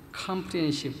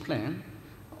comprehensive plan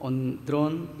on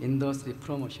drone industry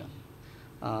promotion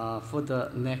for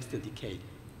the next decade,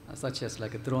 such as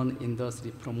like a drone industry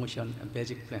promotion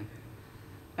basic plan.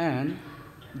 And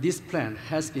this plan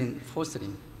has been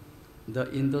fostering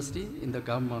the industry in the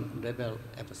government level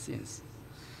ever since.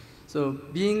 So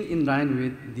being in line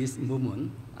with this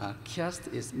movement,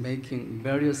 KIAST is making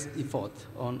various efforts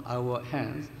on our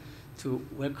hands to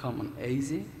welcome an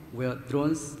age where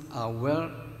drones are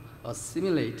well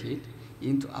assimilated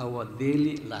into our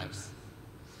daily lives.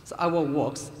 So our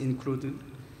works include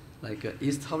like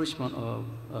establishment of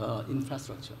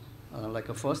infrastructure,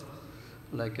 first,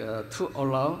 to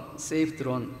allow safe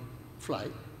drone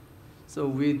flight. So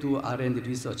we do R&D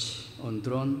research on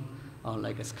drone,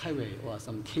 like a skyway or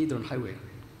some K-drone highway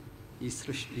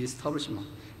establishment.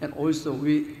 And also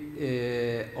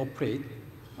we operate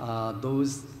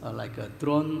those like a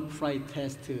drone flight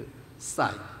test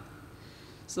site.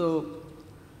 So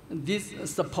this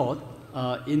support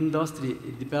industry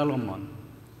development,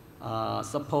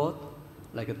 support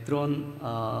like a drone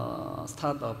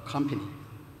startup company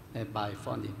by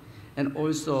funding, and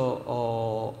also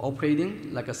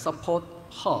operating like a support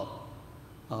hub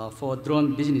for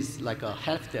drone business like a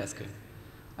help desk,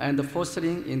 and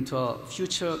fostering into a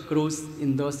future growth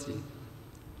industry.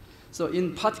 So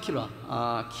in particular,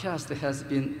 KIAST has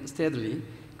been steadily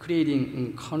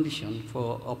creating conditions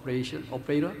for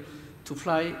operator to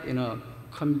fly in a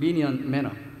convenient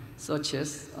manner, such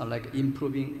as like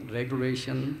improving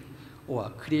regulation or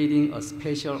creating a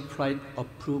special flight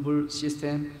approval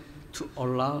system to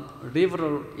allow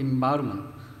liberal environment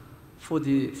for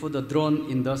the drone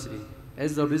industry.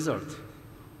 As a result,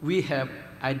 we have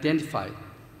identified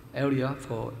area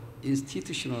for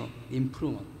institutional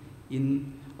improvement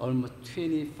in almost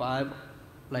 25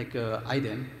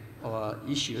 items or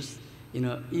issues in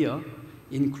a year,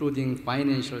 including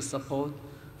financial support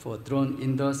for drone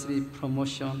industry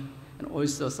promotion and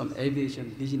also some aviation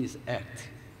business act.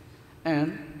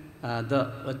 And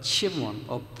the achievement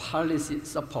of policy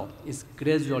support is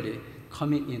gradually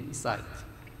coming in sight.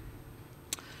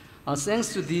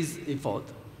 Thanks to this effort,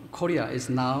 Korea is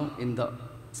now in the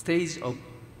stage of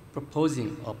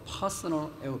proposing a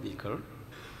personal air vehicle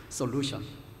solution.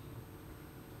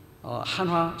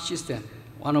 Hanwha System,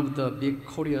 one of the big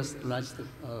Korea's largest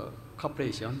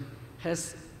corporation,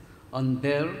 has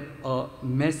unveiled a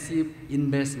massive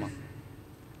investment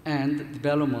and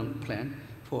development plan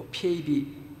for PAV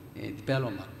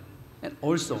development. And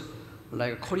also,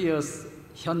 like Korea's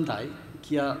Hyundai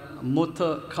Kia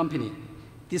Motor Company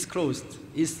disclosed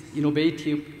its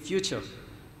innovative future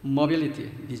mobility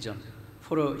vision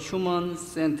for a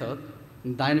human-centered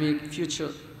dynamic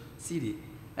future city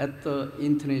at the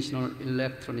International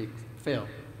Electronic Fair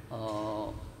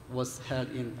was held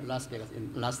in Las Vegas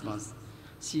in last month,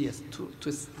 CES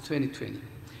 2020.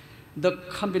 The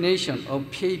combination of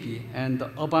PAV and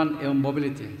urban air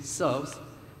mobility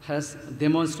has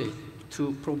demonstrated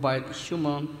to provide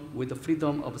humans with the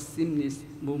freedom of seamless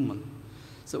movement.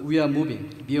 So we are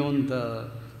moving beyond the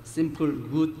simple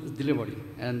goods delivery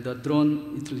and the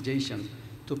drone utilization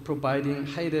to providing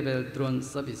high-level drone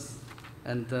service.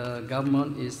 And the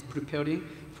government is preparing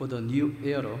for the new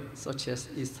era, such as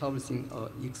establishing an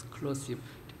exclusive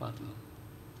department.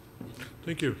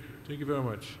 Thank you. Thank you very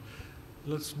much.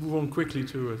 Let's move on quickly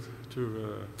to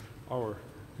our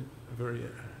very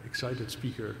excited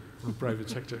speaker from the private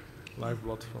sector,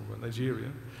 Lifeblood from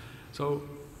Nigeria. So,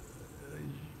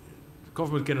 the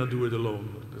government cannot do it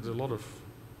alone. There's a lot of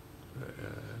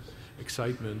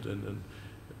excitement and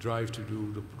drive to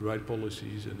do the right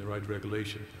policies and the right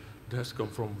regulation. It has to come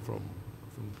from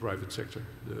the private sector,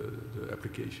 the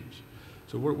applications.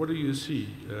 So what do you see?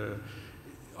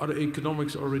 Are the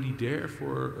economics already there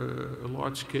for a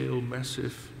large-scale,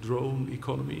 massive drone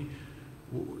economy?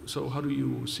 So how do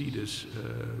you see this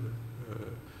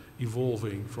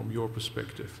evolving from your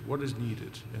perspective? What is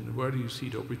needed, and where do you see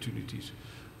the opportunities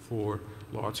for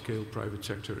large-scale private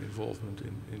sector involvement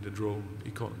in the drone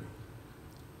economy?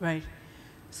 Right.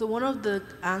 So one of the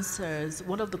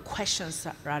questions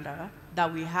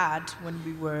that we had when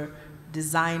we were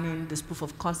designing this proof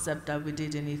of concept that we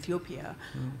did in Ethiopia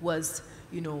was,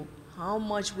 how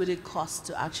much would it cost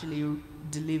to actually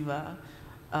deliver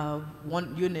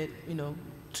one unit,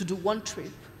 to do one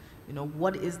trip?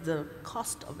 What is the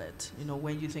cost of it?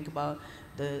 When you think about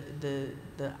the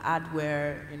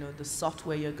hardware, the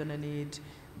software you're gonna need,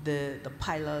 the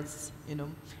pilots,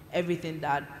 everything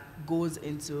that goes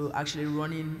into actually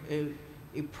running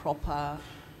a proper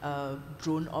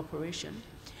drone operation.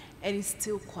 And it's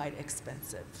still quite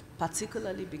expensive,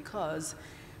 particularly because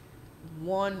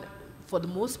for the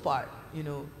most part,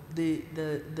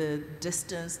 the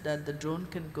distance that the drone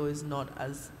can go is not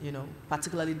as,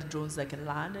 particularly the drones that can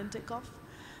land and take off.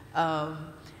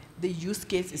 The use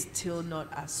case is still not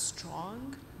as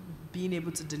strong. Being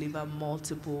able to deliver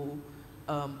multiple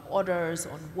orders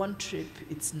on one trip,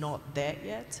 it's not there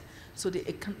yet. So the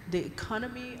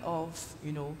economy of,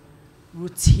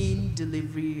 routine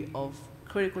delivery of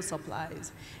critical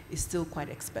supplies is still quite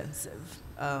expensive.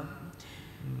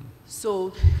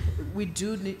 So we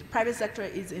do need, private sector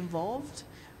is involved,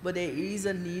 but there is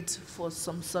a need for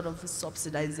some sort of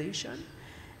subsidization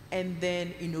and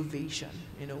then innovation.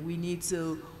 You know, we need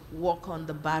to work on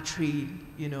the battery,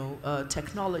 you know,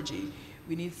 technology.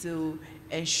 We need to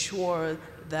ensure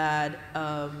that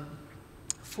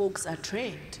folks are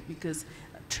trained, because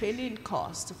training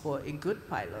cost for a good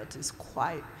pilot is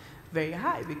quite very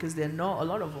high because there are not a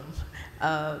lot of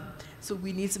them. So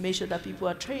we need to make sure that people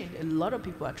are trained. A lot of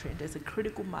people are trained. There's a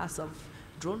critical mass of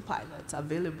drone pilots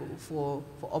available for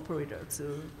operators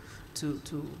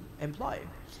to employ.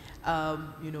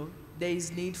 You know, there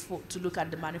is need to look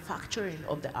at the manufacturing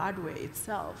of the hardware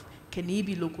itself. Can it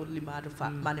be locally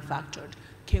manufactured?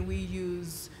 Can we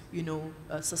use, you know,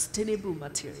 sustainable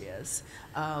materials?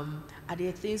 Are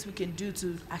there things we can do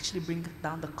to actually bring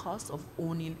down the cost of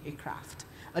owning a craft,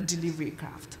 a delivery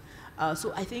craft?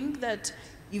 So I think that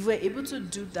if we're able to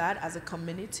do that as a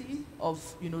community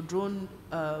of, you know, drone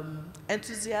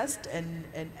enthusiasts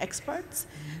and experts,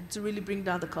 to really bring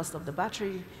down the cost of the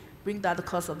battery, bring down the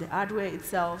cost of the hardware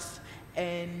itself,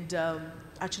 and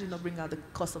actually not bring down the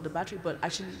cost of the battery, but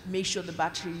actually make sure the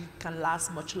battery can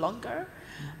last much longer,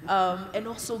 and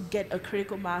also get a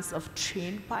critical mass of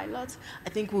trained pilots, I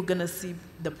think we're gonna see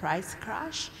the price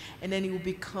crash, and then it will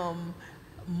become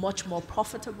much more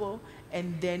profitable,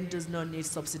 and then does not need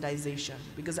subsidization.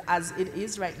 Because as it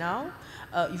is right now,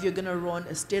 if you're gonna run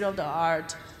a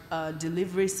state-of-the-art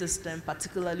delivery system,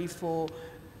 particularly for,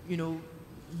 you know,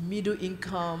 middle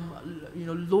income, you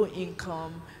know, low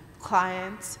income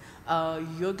clients,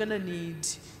 you're gonna need,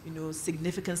 you know,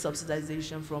 significant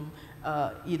subsidization from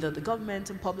either the government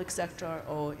and public sector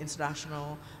or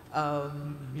international,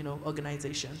 you know,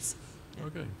 organizations. Yeah.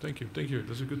 Okay, thank you, thank you.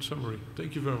 That's a good summary.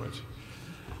 Thank you very much.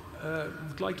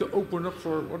 I'd like to open up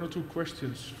for 1 or 2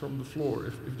 questions from the floor,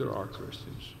 if there are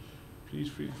questions. Please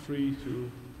feel free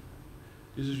to,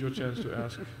 this is your chance to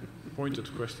ask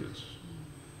pointed questions.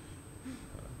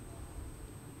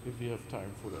 If you have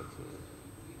time for that.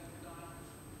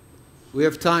 We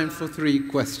have time for 3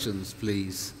 questions,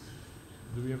 please.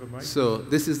 Do we have a mic? So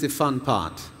this is the fun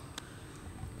part.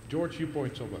 George, you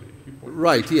point somebody. You point.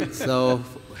 Right, yes. So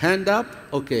hand up.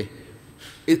 Okay.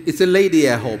 It's a lady,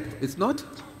 I hope. It's not?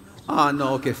 Ah,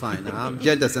 no, okay, fine. I'm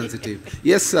gender sensitive.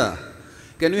 Yes, sir.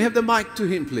 Can we have the mic to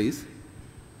him, please?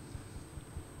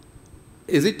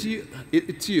 Is it you?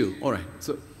 It's you. All right.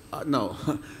 So, no.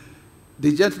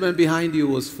 The gentleman behind you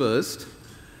was first.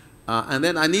 And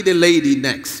then I need a lady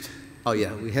next. Oh,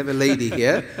 yeah, we have a lady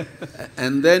here.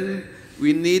 And then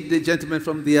we need the gentleman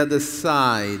from the other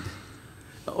side.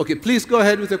 Okay, please go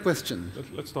ahead with your question.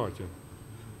 Let's start, yeah.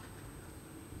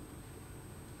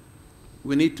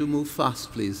 We need to move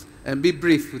fast, please. And be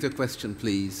brief with your question,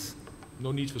 please.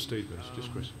 No need for statements,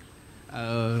 just questions.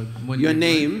 Your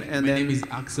name and my name is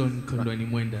Axon Kondwani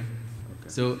Mwenda. Okay.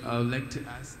 So I would like to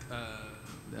ask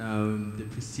the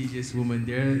prestigious woman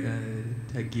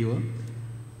there, Giwa,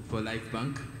 for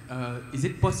Lifebank. Is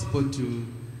it possible to,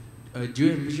 do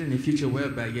you envision a future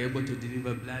whereby you're able to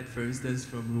deliver blood, for instance,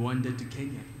 from Rwanda to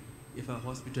Kenya, if a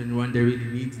hospital in Rwanda really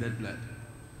needs that blood?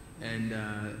 And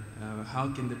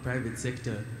how can the private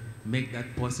sector make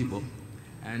that possible?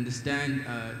 I understand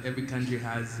every country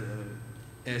has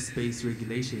airspace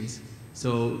regulations.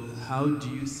 So how do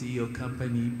you see your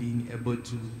company being able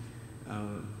to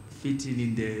fit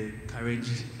in the current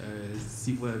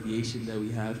civil aviation that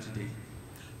we have today?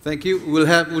 Thank you.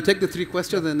 We'll take the 3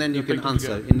 questions and then you can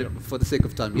answer for the sake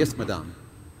of time. Yes, madam.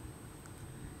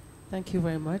 Thank you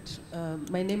very much.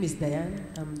 My name is Diane.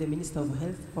 I'm the Minister of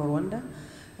Health for Rwanda.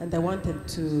 And I wanted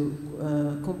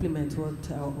to compliment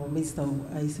what our Minister of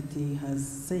ICT has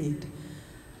said.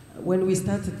 When we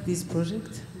started this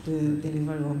project, the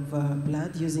delivery of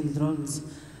blood using drones,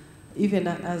 even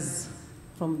as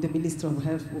from the Minister of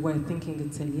Health, we were thinking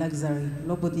it's a luxury.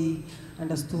 Nobody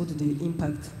understood the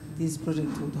impact this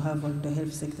project would have on the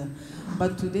health sector.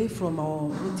 But today, from our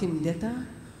routine data,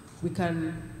 we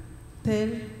can tell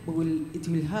it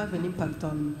will have an impact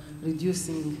on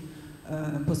reducing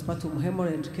postpartum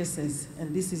hemorrhage cases,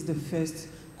 and this is the first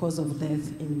cause of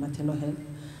death in maternal health.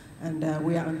 And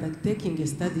we are undertaking a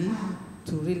study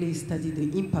to really study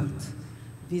the impact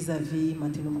vis-a-vis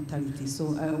maternal mortality.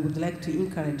 So I would like to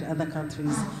encourage other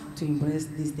countries to embrace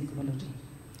this technology.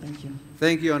 Thank you.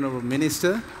 Thank you, Honorable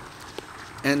Minister.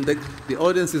 And the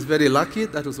audience is very lucky.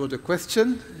 That was not a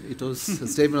question. It was a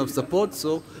statement of support,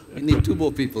 so we need 2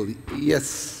 more people.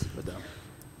 Yes, madam.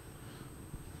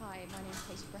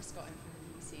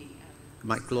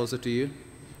 Mic closer to you.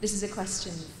 This is a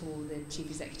question for the Chief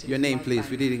Executive. Your name, please.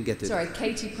 We didn't get it. Sorry,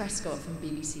 Katie Prescott from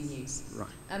BBC News.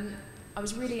 Right. I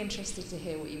was really interested to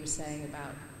hear what you were saying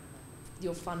about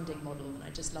your funding model, and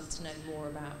I'd just love to know more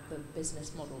about the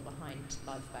business model behind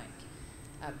Lifebank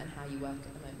and how you work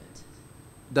at the moment.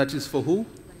 That is for who?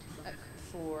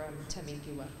 For Temie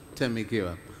Giwa. Temie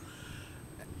Giwa.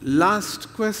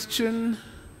 Last question.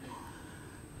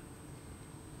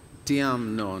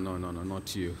 Tiam, no,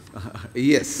 not you.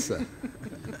 Yes, sir.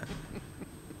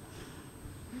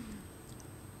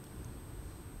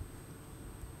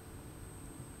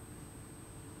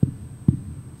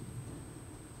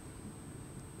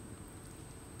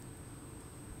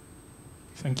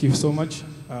 Thank you so much.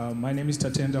 My name is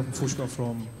Tatenda Mfushka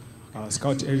from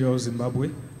Scout Area of Zimbabwe.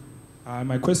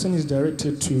 My question is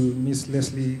directed to Ms.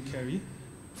 Leslie Cary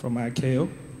from ICAO.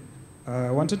 I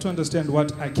wanted to understand what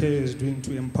ICAO is doing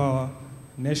to empower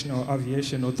national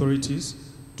aviation authorities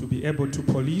to be able to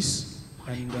police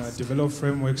and develop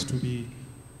frameworks to be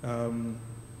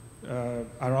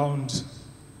around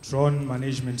drone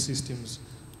management systems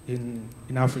in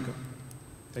Africa.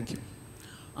 Thank you.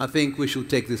 I think we should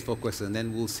take this for question, and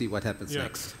then we'll see what happens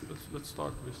next. Let's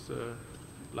start with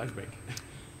Lifebank.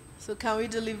 So can we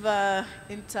deliver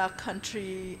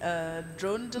inter-country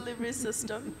drone delivery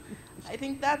system? I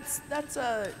think that's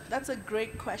a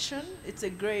great question. It's a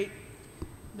great,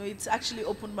 it's actually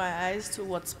opened my eyes to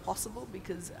what's possible,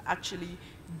 because actually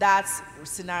that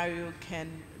scenario can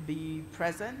be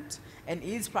present and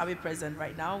is probably present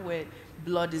right now, where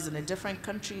blood is in a different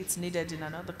country, it's needed in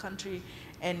another country,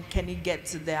 and can it get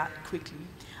to that quickly?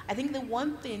 I think the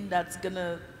one thing that's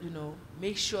gonna,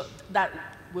 make sure that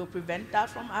will prevent that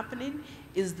from happening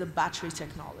is the battery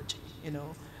technology,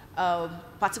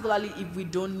 particularly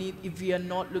if we are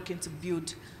not looking to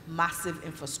build massive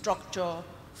infrastructure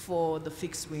for the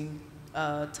fixed wing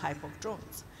type of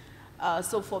drones.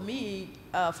 So for me,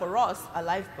 for us at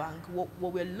Lifebank,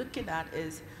 what we're looking at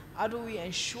is how do we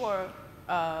ensure,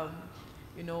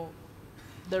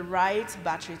 the right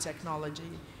battery technology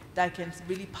that can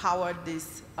really power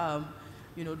this,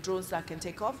 drones that can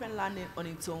take off and land on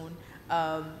its own,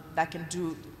 that can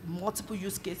do multiple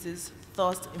use cases,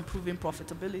 thus improving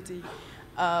profitability.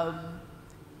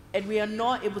 And we are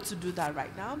not able to do that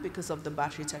right now because of the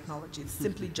battery technology. It's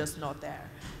simply just not there.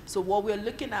 So what we're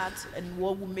looking at and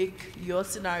what will make your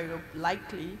scenario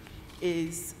likely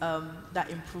is that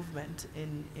improvement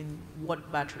in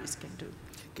what batteries can do.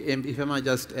 If I might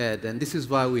just add, and this is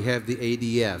why we have the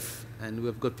ADF, and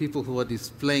we've got people who are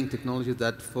displaying technology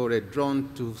that for a drone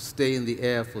to stay in the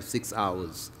air for 6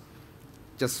 hours,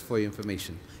 just for your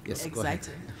information. Yes,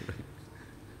 exactly.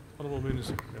 Honorable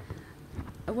Minister. Yeah.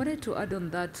 I wanted to add on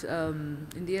that,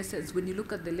 in the essence, when you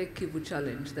look at the Lake Kivu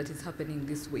challenge that is happening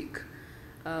this week,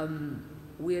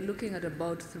 we are looking at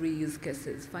about 3 use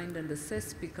cases: find and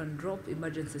assess, pick and drop,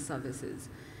 emergency services.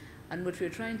 And what we're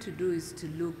trying to do is to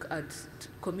look at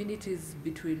communities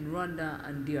between Rwanda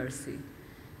and DRC.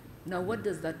 Now, what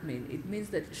does that mean? It means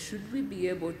that should we be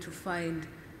able to find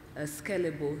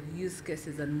scalable use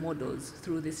cases and models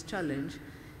through this challenge,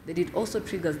 that it also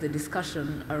triggers the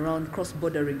discussion around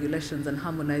cross-border regulations and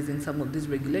harmonizing some of these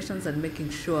regulations and making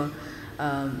sure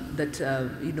that,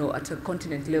 at a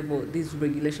continent level, these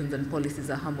regulations and policies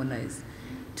are harmonized.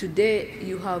 Today,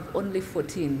 you have only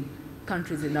 14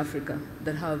 countries in Africa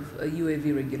that have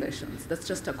UAV regulations. That's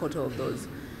just a quarter of those.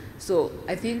 So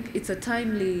I think it's a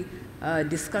timely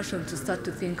discussion to start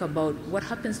to think about what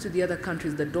happens to the other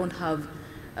countries that don't have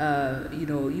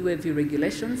UAV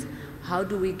regulations. How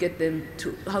do we get them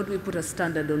to, how do we put a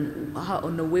standard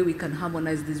on the way we can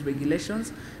harmonize these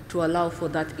regulations to allow for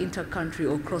that inter-country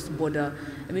or cross-border?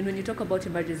 I mean, when you talk about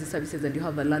emergency services and you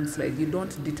have a landslide, you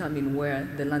don't determine where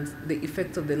the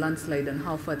effects of the landslide and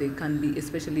how far they can be,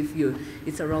 especially if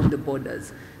it's around the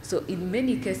borders. So in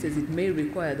many cases, it may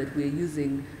require that we're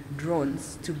using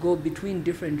drones to go between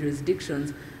different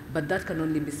jurisdictions, but that can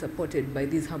only be supported by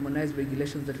these harmonized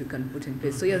regulations that we can put in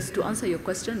place. So yes, to answer your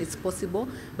question, it's possible,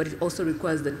 but it also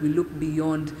requires that we look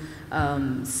beyond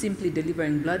simply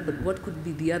delivering blood, but what could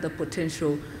be the other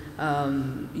potential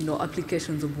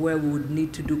applications of where we would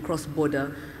need to do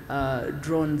cross-border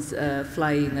drones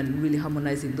flying and really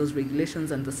harmonizing those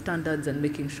regulations and the standards and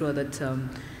making sure that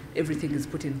everything is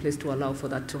put in place to allow for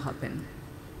that to happen.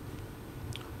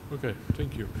 Okay,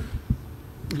 thank you.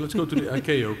 Let's go to the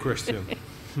ICAO question.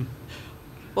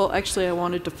 Well, actually, I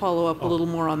wanted to follow up a little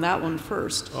more on that one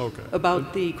first,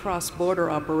 about the cross-border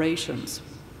operations.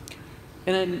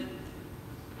 And then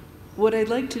what I'd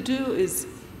like to do is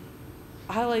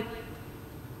highlight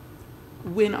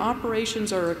when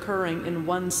operations are occurring in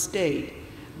one state,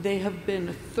 they have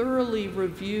been thoroughly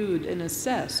reviewed and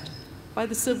assessed by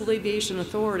the Civil Aviation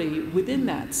Authority within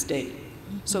that state.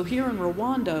 So here in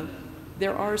Rwanda,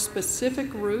 there are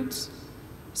specific routes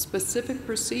specific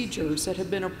procedures that have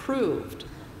been approved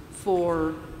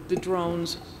for the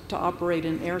drones to operate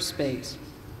in airspace.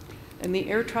 And the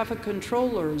air traffic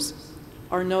controllers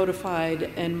are notified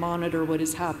and monitor what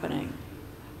is happening.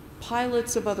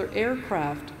 Pilots of other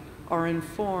aircraft are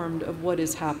informed of what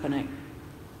is happening.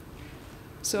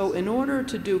 So in order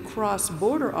to do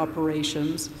cross-border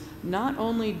operations, not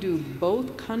only do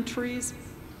both countries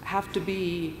have to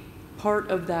be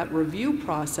part of that review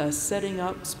process, setting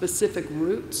up specific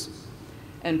routes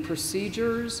and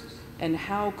procedures and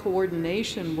how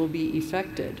coordination will be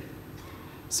effected.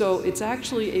 So it's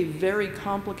actually a very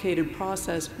complicated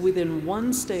process within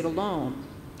one state alone.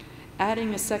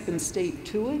 Adding a second state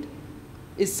to it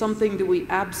is something that we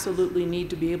absolutely need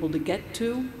to be able to get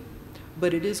to,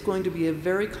 but it is going to be a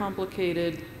very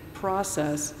complicated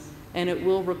process, and it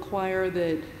will require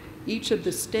that each of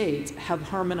the states have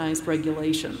harmonized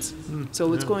regulations.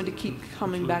 So it's going to keep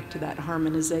coming back to that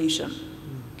harmonization.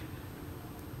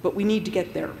 But we need to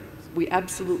get there. We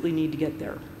absolutely need to get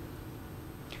there.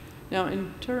 Now,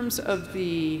 in terms of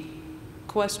the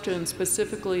question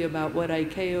specifically about what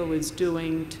ICAO is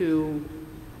doing to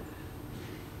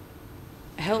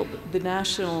help the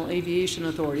national aviation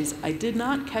authorities, I did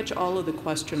not catch all of the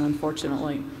question,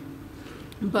 unfortunately.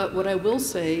 But what I will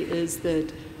say is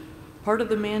that part of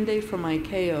the mandate from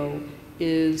ICAO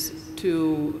is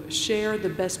to share the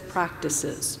best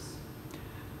practices.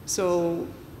 So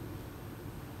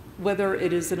whether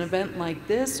it is an event like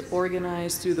this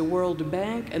organized through the World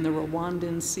Bank and the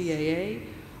Rwandan CAA,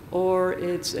 or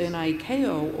it's an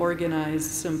ICAO organized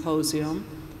symposium,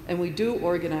 and we do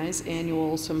organize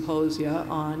annual symposia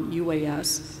on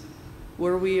UAS,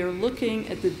 where we are looking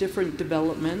at the different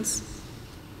developments,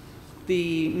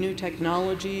 the new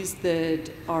technologies that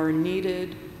are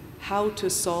needed, how to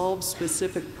solve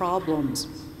specific problems,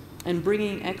 and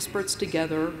bringing experts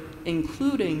together,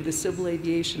 including the civil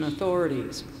aviation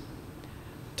authorities,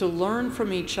 to learn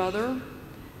from each other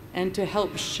and to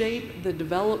help shape the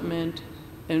development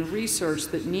and research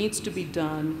that needs to be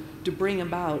done to bring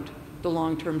about the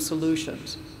long-term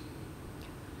solutions.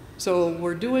 So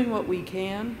we're doing what we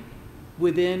can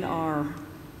within our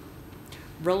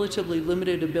relatively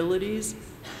limited abilities.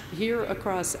 Here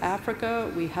across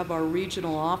Africa, we have our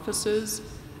regional offices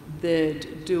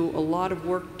that do a lot of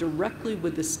work directly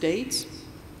with the states,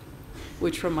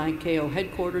 which from ICAO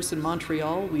headquarters in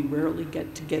Montreal, we rarely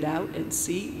get out and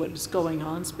see what is going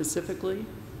on specifically.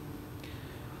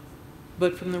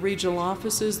 But from the regional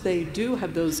offices, they do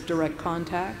have those direct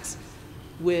contacts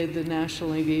with the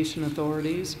national aviation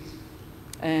authorities.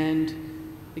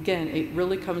 And again, it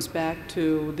really comes back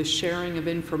to the sharing of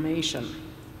information.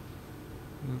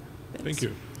 Thank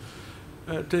you.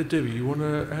 Temie, you want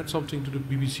to add something to the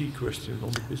BBC question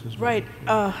on the business model? Right,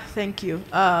 thank you.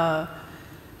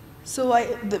 So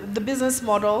the business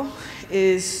model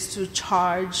is to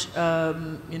charge,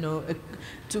 the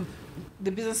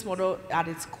business model at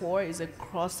its core is a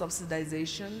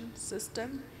cross-subsidization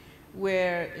system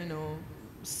where,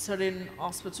 certain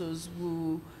hospitals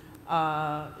who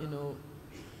are,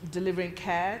 delivering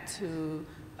care to,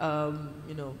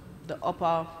 the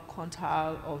upper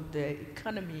quintile of the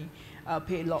economy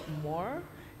pay a lot more,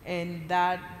 and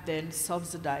that then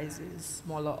subsidizes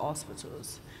smaller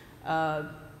hospitals.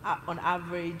 On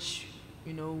average,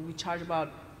 we charge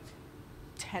about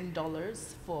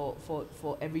 $10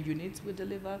 for every unit we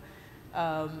deliver,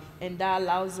 and that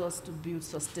allows us to build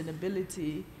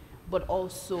sustainability, but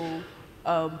also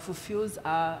fulfills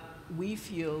our, we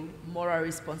feel, moral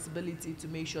responsibility to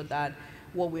make sure that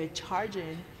what we're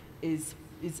charging is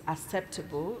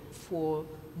acceptable for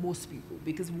most people,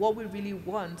 because what we really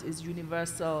want is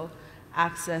universal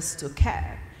access to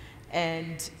care.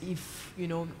 And if,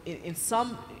 in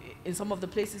some of the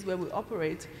places where we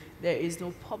operate, there is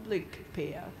no public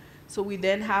payer. So we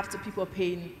then have to, people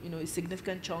paying, a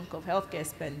significant chunk of healthcare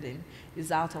spending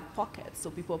is out of pocket. So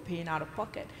people are paying out of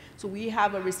pocket. So we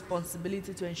have a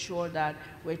responsibility to ensure that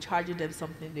we're charging them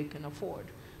something they can afford.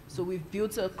 So we've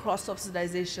built a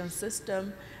cross-subsidization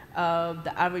system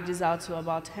that averages out to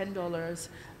about $10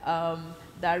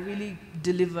 that really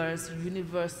delivers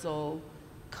universal,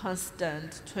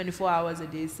 constant, 24 hours a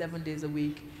day, 7 days a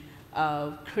week,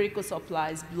 critical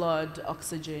supplies, blood,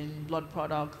 oxygen, blood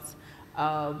products,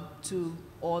 to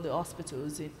all the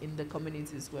hospitals in the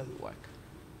communities where we work.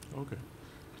 Okay,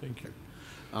 thank you.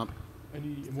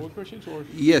 Any more questions? Or?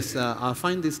 Yes, I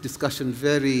find this discussion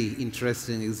very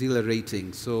interesting,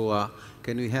 exhilarating. So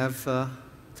can we have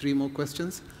 3 more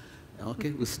questions?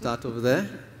 Okay, we'll start over there.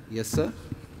 Yes, sir.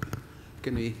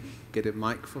 Can we get a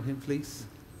mic for him, please?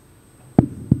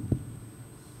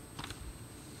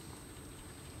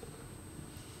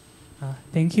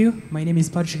 Thank you. My name is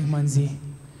Patrick Manzi.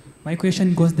 My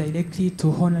question goes directly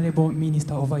to Honorable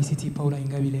Minister of ICT, Paula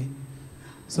Ingabire.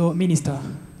 So, Minister,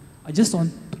 I just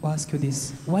want to ask you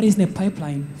this. What is the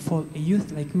pipeline for a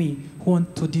youth like me who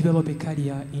want to develop a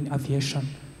career in aviation?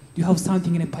 Do you have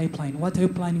something in a pipeline? What are you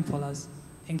planning for us?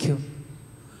 Thank you.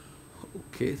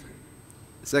 Okay.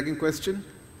 Second question?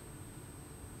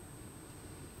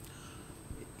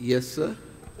 Yes, sir.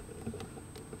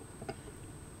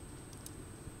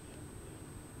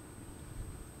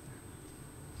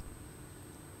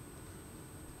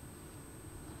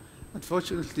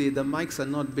 Unfortunately, the mics are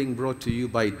not being brought to you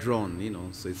by drone,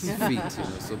 so it's feet,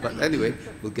 So, but anyway,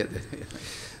 we'll get there.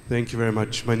 Thank you very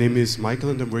much. My name is Michael,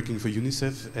 and I'm working for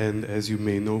UNICEF. And as you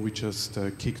may know, we just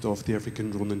kicked off the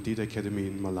African Drone and Data Academy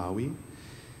in Malawi.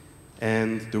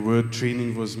 And the word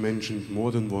training was mentioned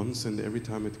more than once, and every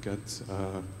time it got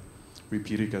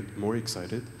repeated, I got more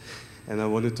excited. And I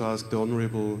wanted to ask the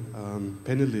honorable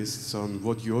panelists on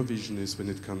what your vision is when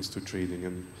it comes to training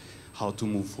and how to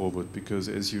move forward, because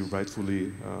as you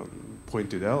rightfully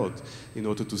pointed out, in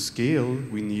order to scale,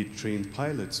 we need trained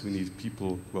pilots. We need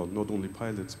people, well, not only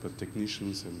pilots, but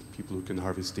technicians and people who can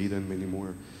harvest data and many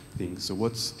more things. So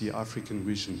what's the African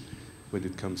vision when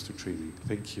it comes to training?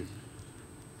 Thank you.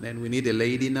 Then we need a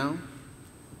lady now.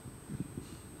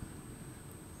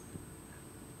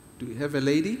 Do we have a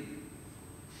lady?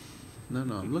 No,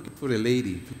 I'm looking for a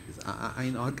lady.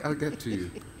 I'll get to you.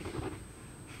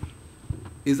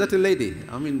 Is that a lady?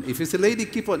 I mean, if it's a lady,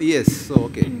 keep on. Yes, so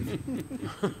okay.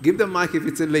 Give the mic if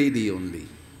it's a lady only.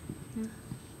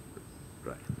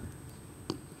 Right.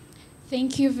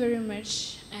 Thank you very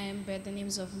much. I am by the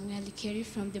names of Cary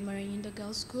from the Marinyundo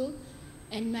Girls School.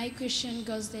 And my question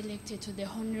goes directed to the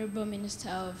Honorable Minister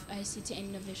of ICT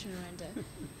and Innovation Rwanda.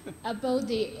 About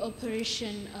the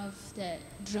operation of the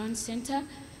drone center,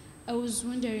 I was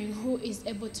wondering who is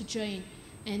able to join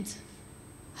and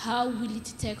how will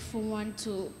it take for one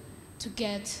to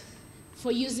get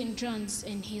for using drones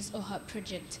in his or her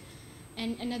project?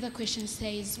 And another question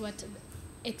says, what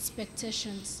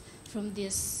expectations from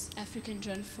this African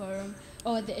Drone Forum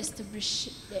or the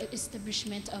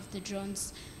establishment of the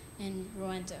drones in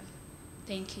Rwanda?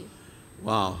 Thank you.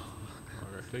 Wow.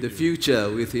 The future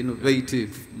with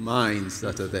innovative minds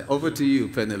that are there. Over to you,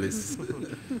 panelists.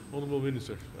 Honorable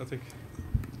Minister, I think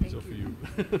it's up for you.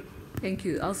 Thank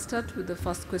you. I'll start with the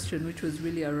first question, which was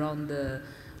really around the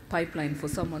pipeline for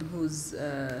someone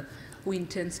who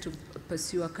intends to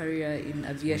pursue a career in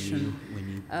aviation.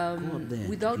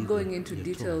 Without going into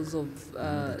details of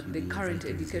the current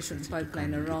education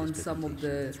pipeline around some of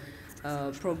the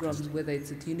programs, whether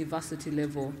it's at university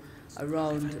level,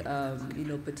 around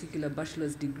particular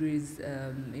bachelor's degrees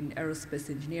in aerospace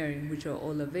engineering, which are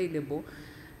all available.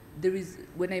 There is,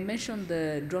 when I mentioned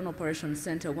the Drone Operations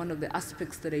Center, one of the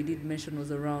aspects that I did mention was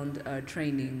around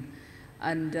training.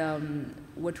 And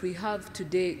what we have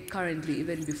today, currently,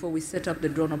 even before we set up the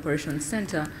Drone Operations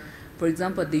Center, for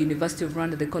example, at the University of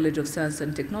Rwanda, the College of Science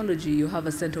and Technology, you have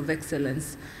a center of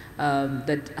excellence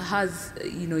that has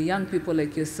young people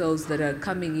like yourselves that are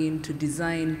coming in to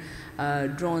design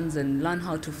drones and learn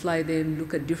how to fly them,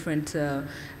 look at different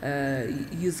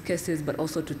use cases, but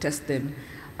also to test them.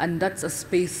 And that's a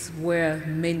space where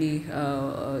many,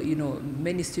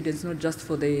 many students, not just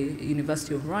for the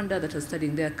University of Rwanda that are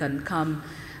studying there, can come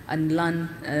and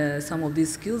learn some of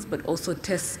these skills, but also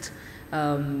test,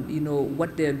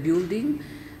 what they're building.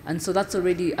 And so that's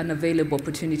already an available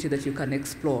opportunity that you can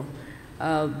explore.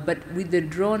 But with the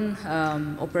Drone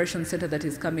Operations Center that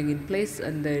is coming in place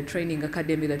and the training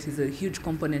academy that is a huge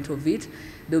component of it,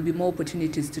 there will be more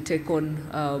opportunities to take on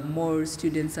more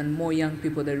students and more young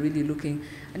people that are really looking,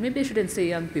 and maybe I shouldn't say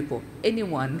young people,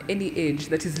 anyone, any age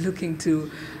that is looking to,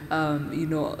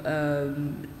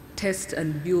 test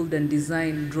and build and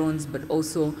design drones, but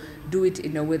also do it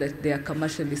in a way that they are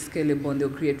commercially scalable and they'll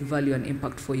create value and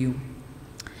impact for you.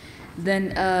 Then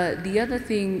the other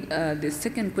thing, the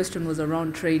second question was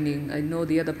around training. I know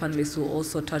the other panelists will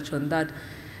also touch on that.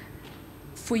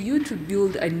 For you to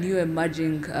build a new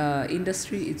emerging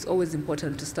industry, it's always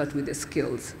important to start with the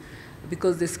skills,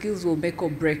 because the skills will make or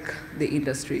break the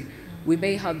industry. We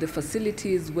may have the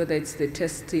facilities, whether it's the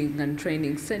testing and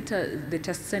training center, the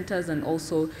test centers, and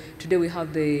also today we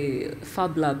have the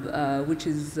Fab Lab, which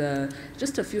is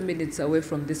just a few minutes away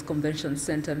from this convention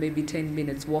center, maybe 10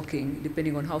 minutes walking,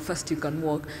 depending on how fast you can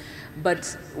walk.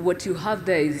 But what you have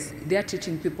there is they're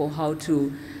teaching people how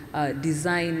to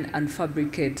design and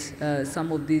fabricate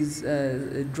some of these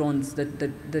drones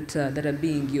that are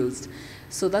being used.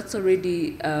 So that's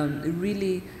already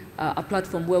really a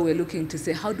platform where we're looking to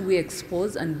say, how do we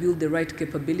expose and build the right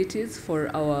capabilities for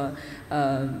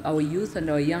our youth and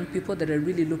our young people that are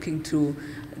really looking to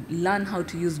learn how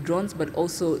to use drones, but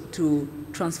also to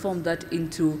transform that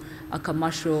into a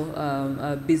commercial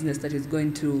business that is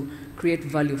going to create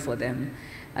value for them.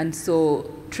 And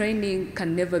so training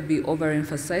can never be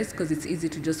overemphasized, because it's easy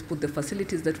to just put the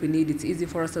facilities that we need. It's easy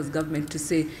for us as government to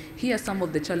say, here are some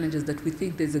of the challenges that we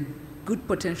think there's a good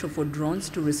potential for drones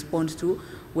to respond to,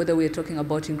 whether we're talking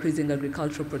about increasing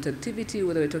agricultural productivity,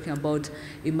 whether we're talking about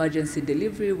emergency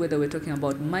delivery, whether we're talking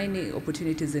about mining,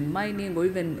 opportunities in mining, or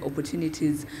even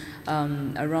opportunities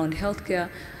around healthcare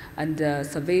and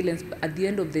surveillance. At the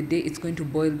end of the day, it's going to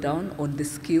boil down on the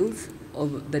skills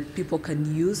that people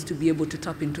can use to be able to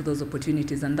tap into those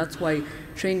opportunities. And that's why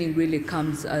training really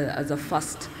comes as a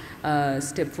first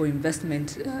step for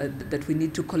investment that we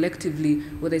need to collectively,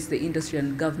 whether it's the industry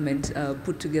and government,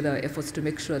 put together efforts to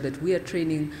make sure that we are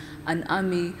training an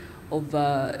army of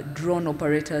drone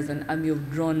operators, an army of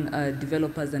drone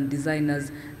developers and designers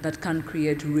that can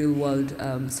create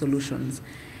real-world solutions.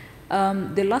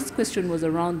 The last question was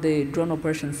around the Drone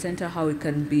Operations Center, how it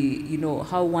can be,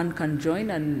 how one can join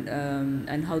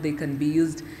and how they can be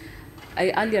used.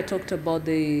 I earlier talked about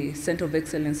the Center of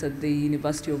Excellence at the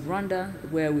University of Rwanda,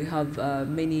 where we have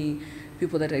many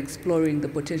people that are exploring the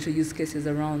potential use cases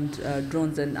around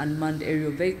drones and unmanned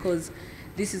aerial vehicles.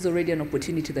 This is already an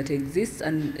opportunity that exists,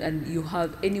 and you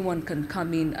have anyone can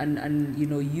come in and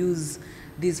use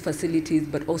these facilities,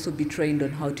 but also be trained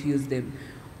on how to use them.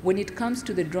 When it comes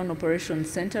to the Drone Operations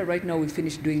Center, right now we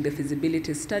finished doing the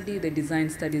feasibility study, the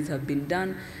design studies have been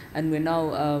done, and we're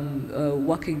now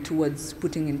working towards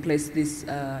putting in place this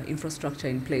infrastructure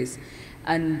in place.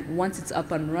 And once it's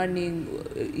up and running,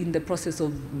 in the process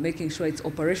of making sure it's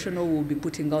operational, we'll be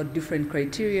putting out different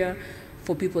criteria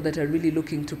for people that are really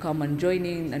looking to come and join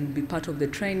in and be part of the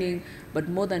training, but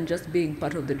more than just being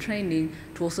part of the training,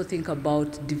 to also think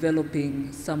about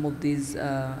developing some of these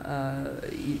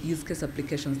use case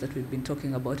applications that we've been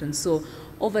talking about. And so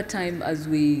over time, as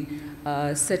we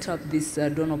set up this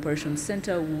Drone Operations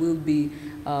Center, we will be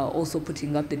also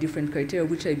putting up the different criteria,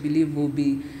 which I believe will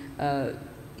be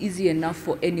easy enough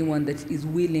for anyone that is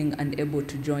willing and able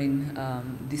to join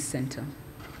this center.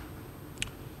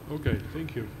 Okay,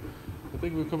 thank you. I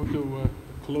think we're coming to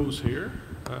a close here.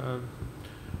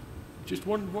 Just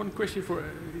one question for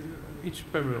each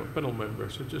panel member.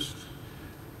 So just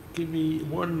give me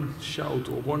one shout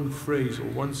or one phrase or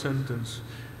one sentence.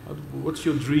 What's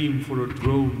your dream for a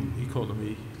drone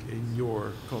economy in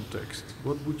your context?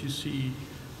 What would you see,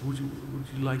 would you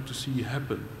like to see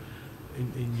happen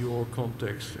in your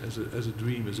context as a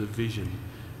dream, as a vision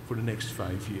for the next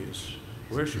 5 years?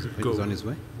 Where should it go? He's on his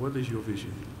way. What is your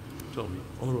vision? Tell me,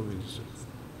 Honorable Minister.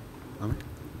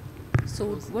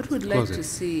 So what we'd like to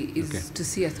see is to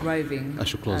see a thriving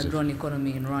drone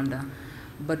economy in Rwanda.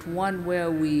 But one where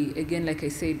we, again, like I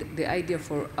said, the idea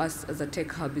for us as a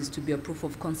tech hub is to be a proof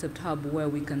of concept hub where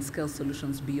we can scale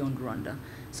solutions beyond Rwanda.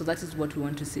 So that is what we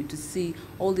want to see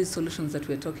all these solutions that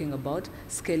we're talking about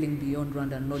scaling beyond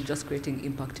Rwanda, not just creating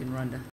impact in Rwanda.